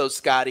you this, though,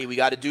 Scotty. We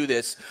got to do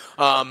this.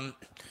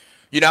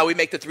 You know how we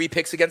make the 3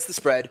 picks against the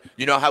spread?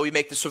 You know how we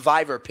make the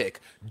survivor pick?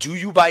 Do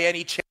you by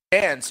any chance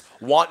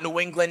want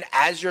New England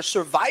as your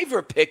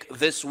survivor pick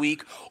this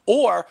week?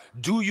 Or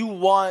do you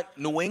want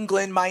New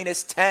England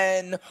minus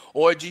 10?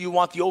 Or do you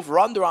want the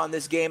over-under on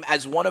this game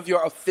as one of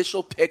your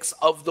official picks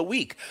of the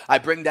week? I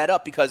bring that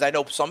up because I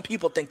know some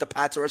people think the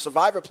Pats are a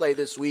survivor play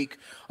this week.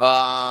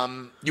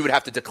 You would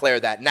have to declare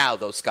that now,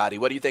 though, Scotty.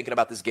 What are you thinking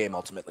about this game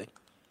ultimately?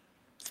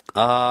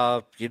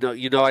 You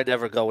know, I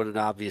never go with an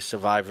obvious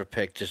survivor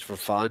pick just for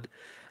fun,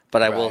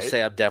 but I will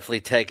say I'm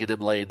definitely taking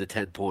him laying the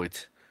 10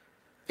 points.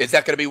 Is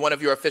that going to be one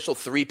of your official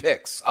 3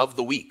 picks of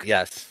the week?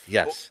 Yes.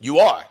 You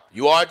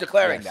are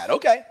declaring that.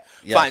 Okay.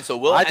 Yes. Fine. So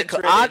we'll I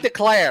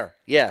declare.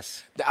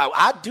 Yes.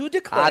 I do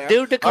declare. I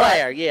do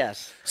declare. Right.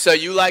 Yes. So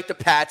you like the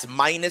Pats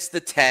minus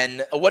the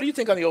 10. What do you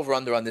think on the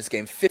over-under on this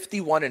game?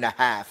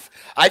 51.5.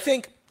 I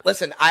think.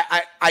 Listen,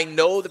 I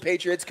know the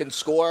Patriots can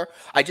score.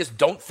 I just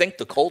don't think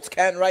the Colts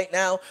can right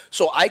now.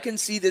 So I can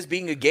see this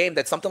being a game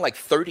that's something like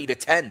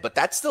 30-10, but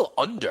that's still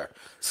under,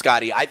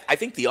 Scotty. I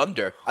think the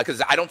under,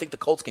 because I don't think the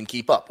Colts can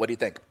keep up. What do you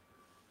think?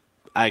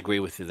 I agree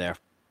with you there.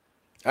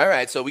 All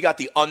right, so we got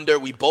the under.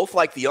 We both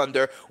like the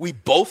under. We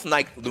both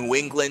like New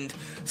England.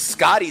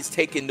 Scotty's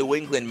taking New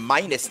England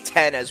minus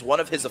 10 as one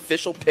of his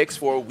official picks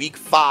for week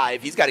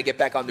 5. He's got to get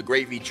back on the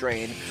gravy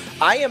train.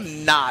 I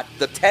am not.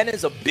 The 10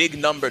 is a big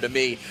number to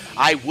me.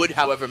 I would,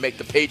 however, make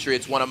the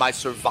Patriots one of my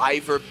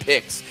survivor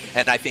picks,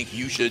 and I think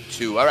you should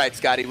too. All right,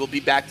 Scotty, we'll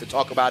be back to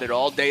talk about it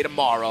all day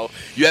tomorrow.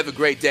 You have a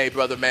great day,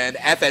 brother, man.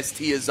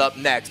 FST is up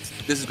next.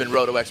 This has been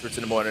Roto Experts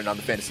in the Morning on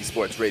the Fantasy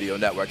Sports Radio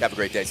Network. Have a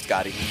great day,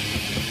 Scotty.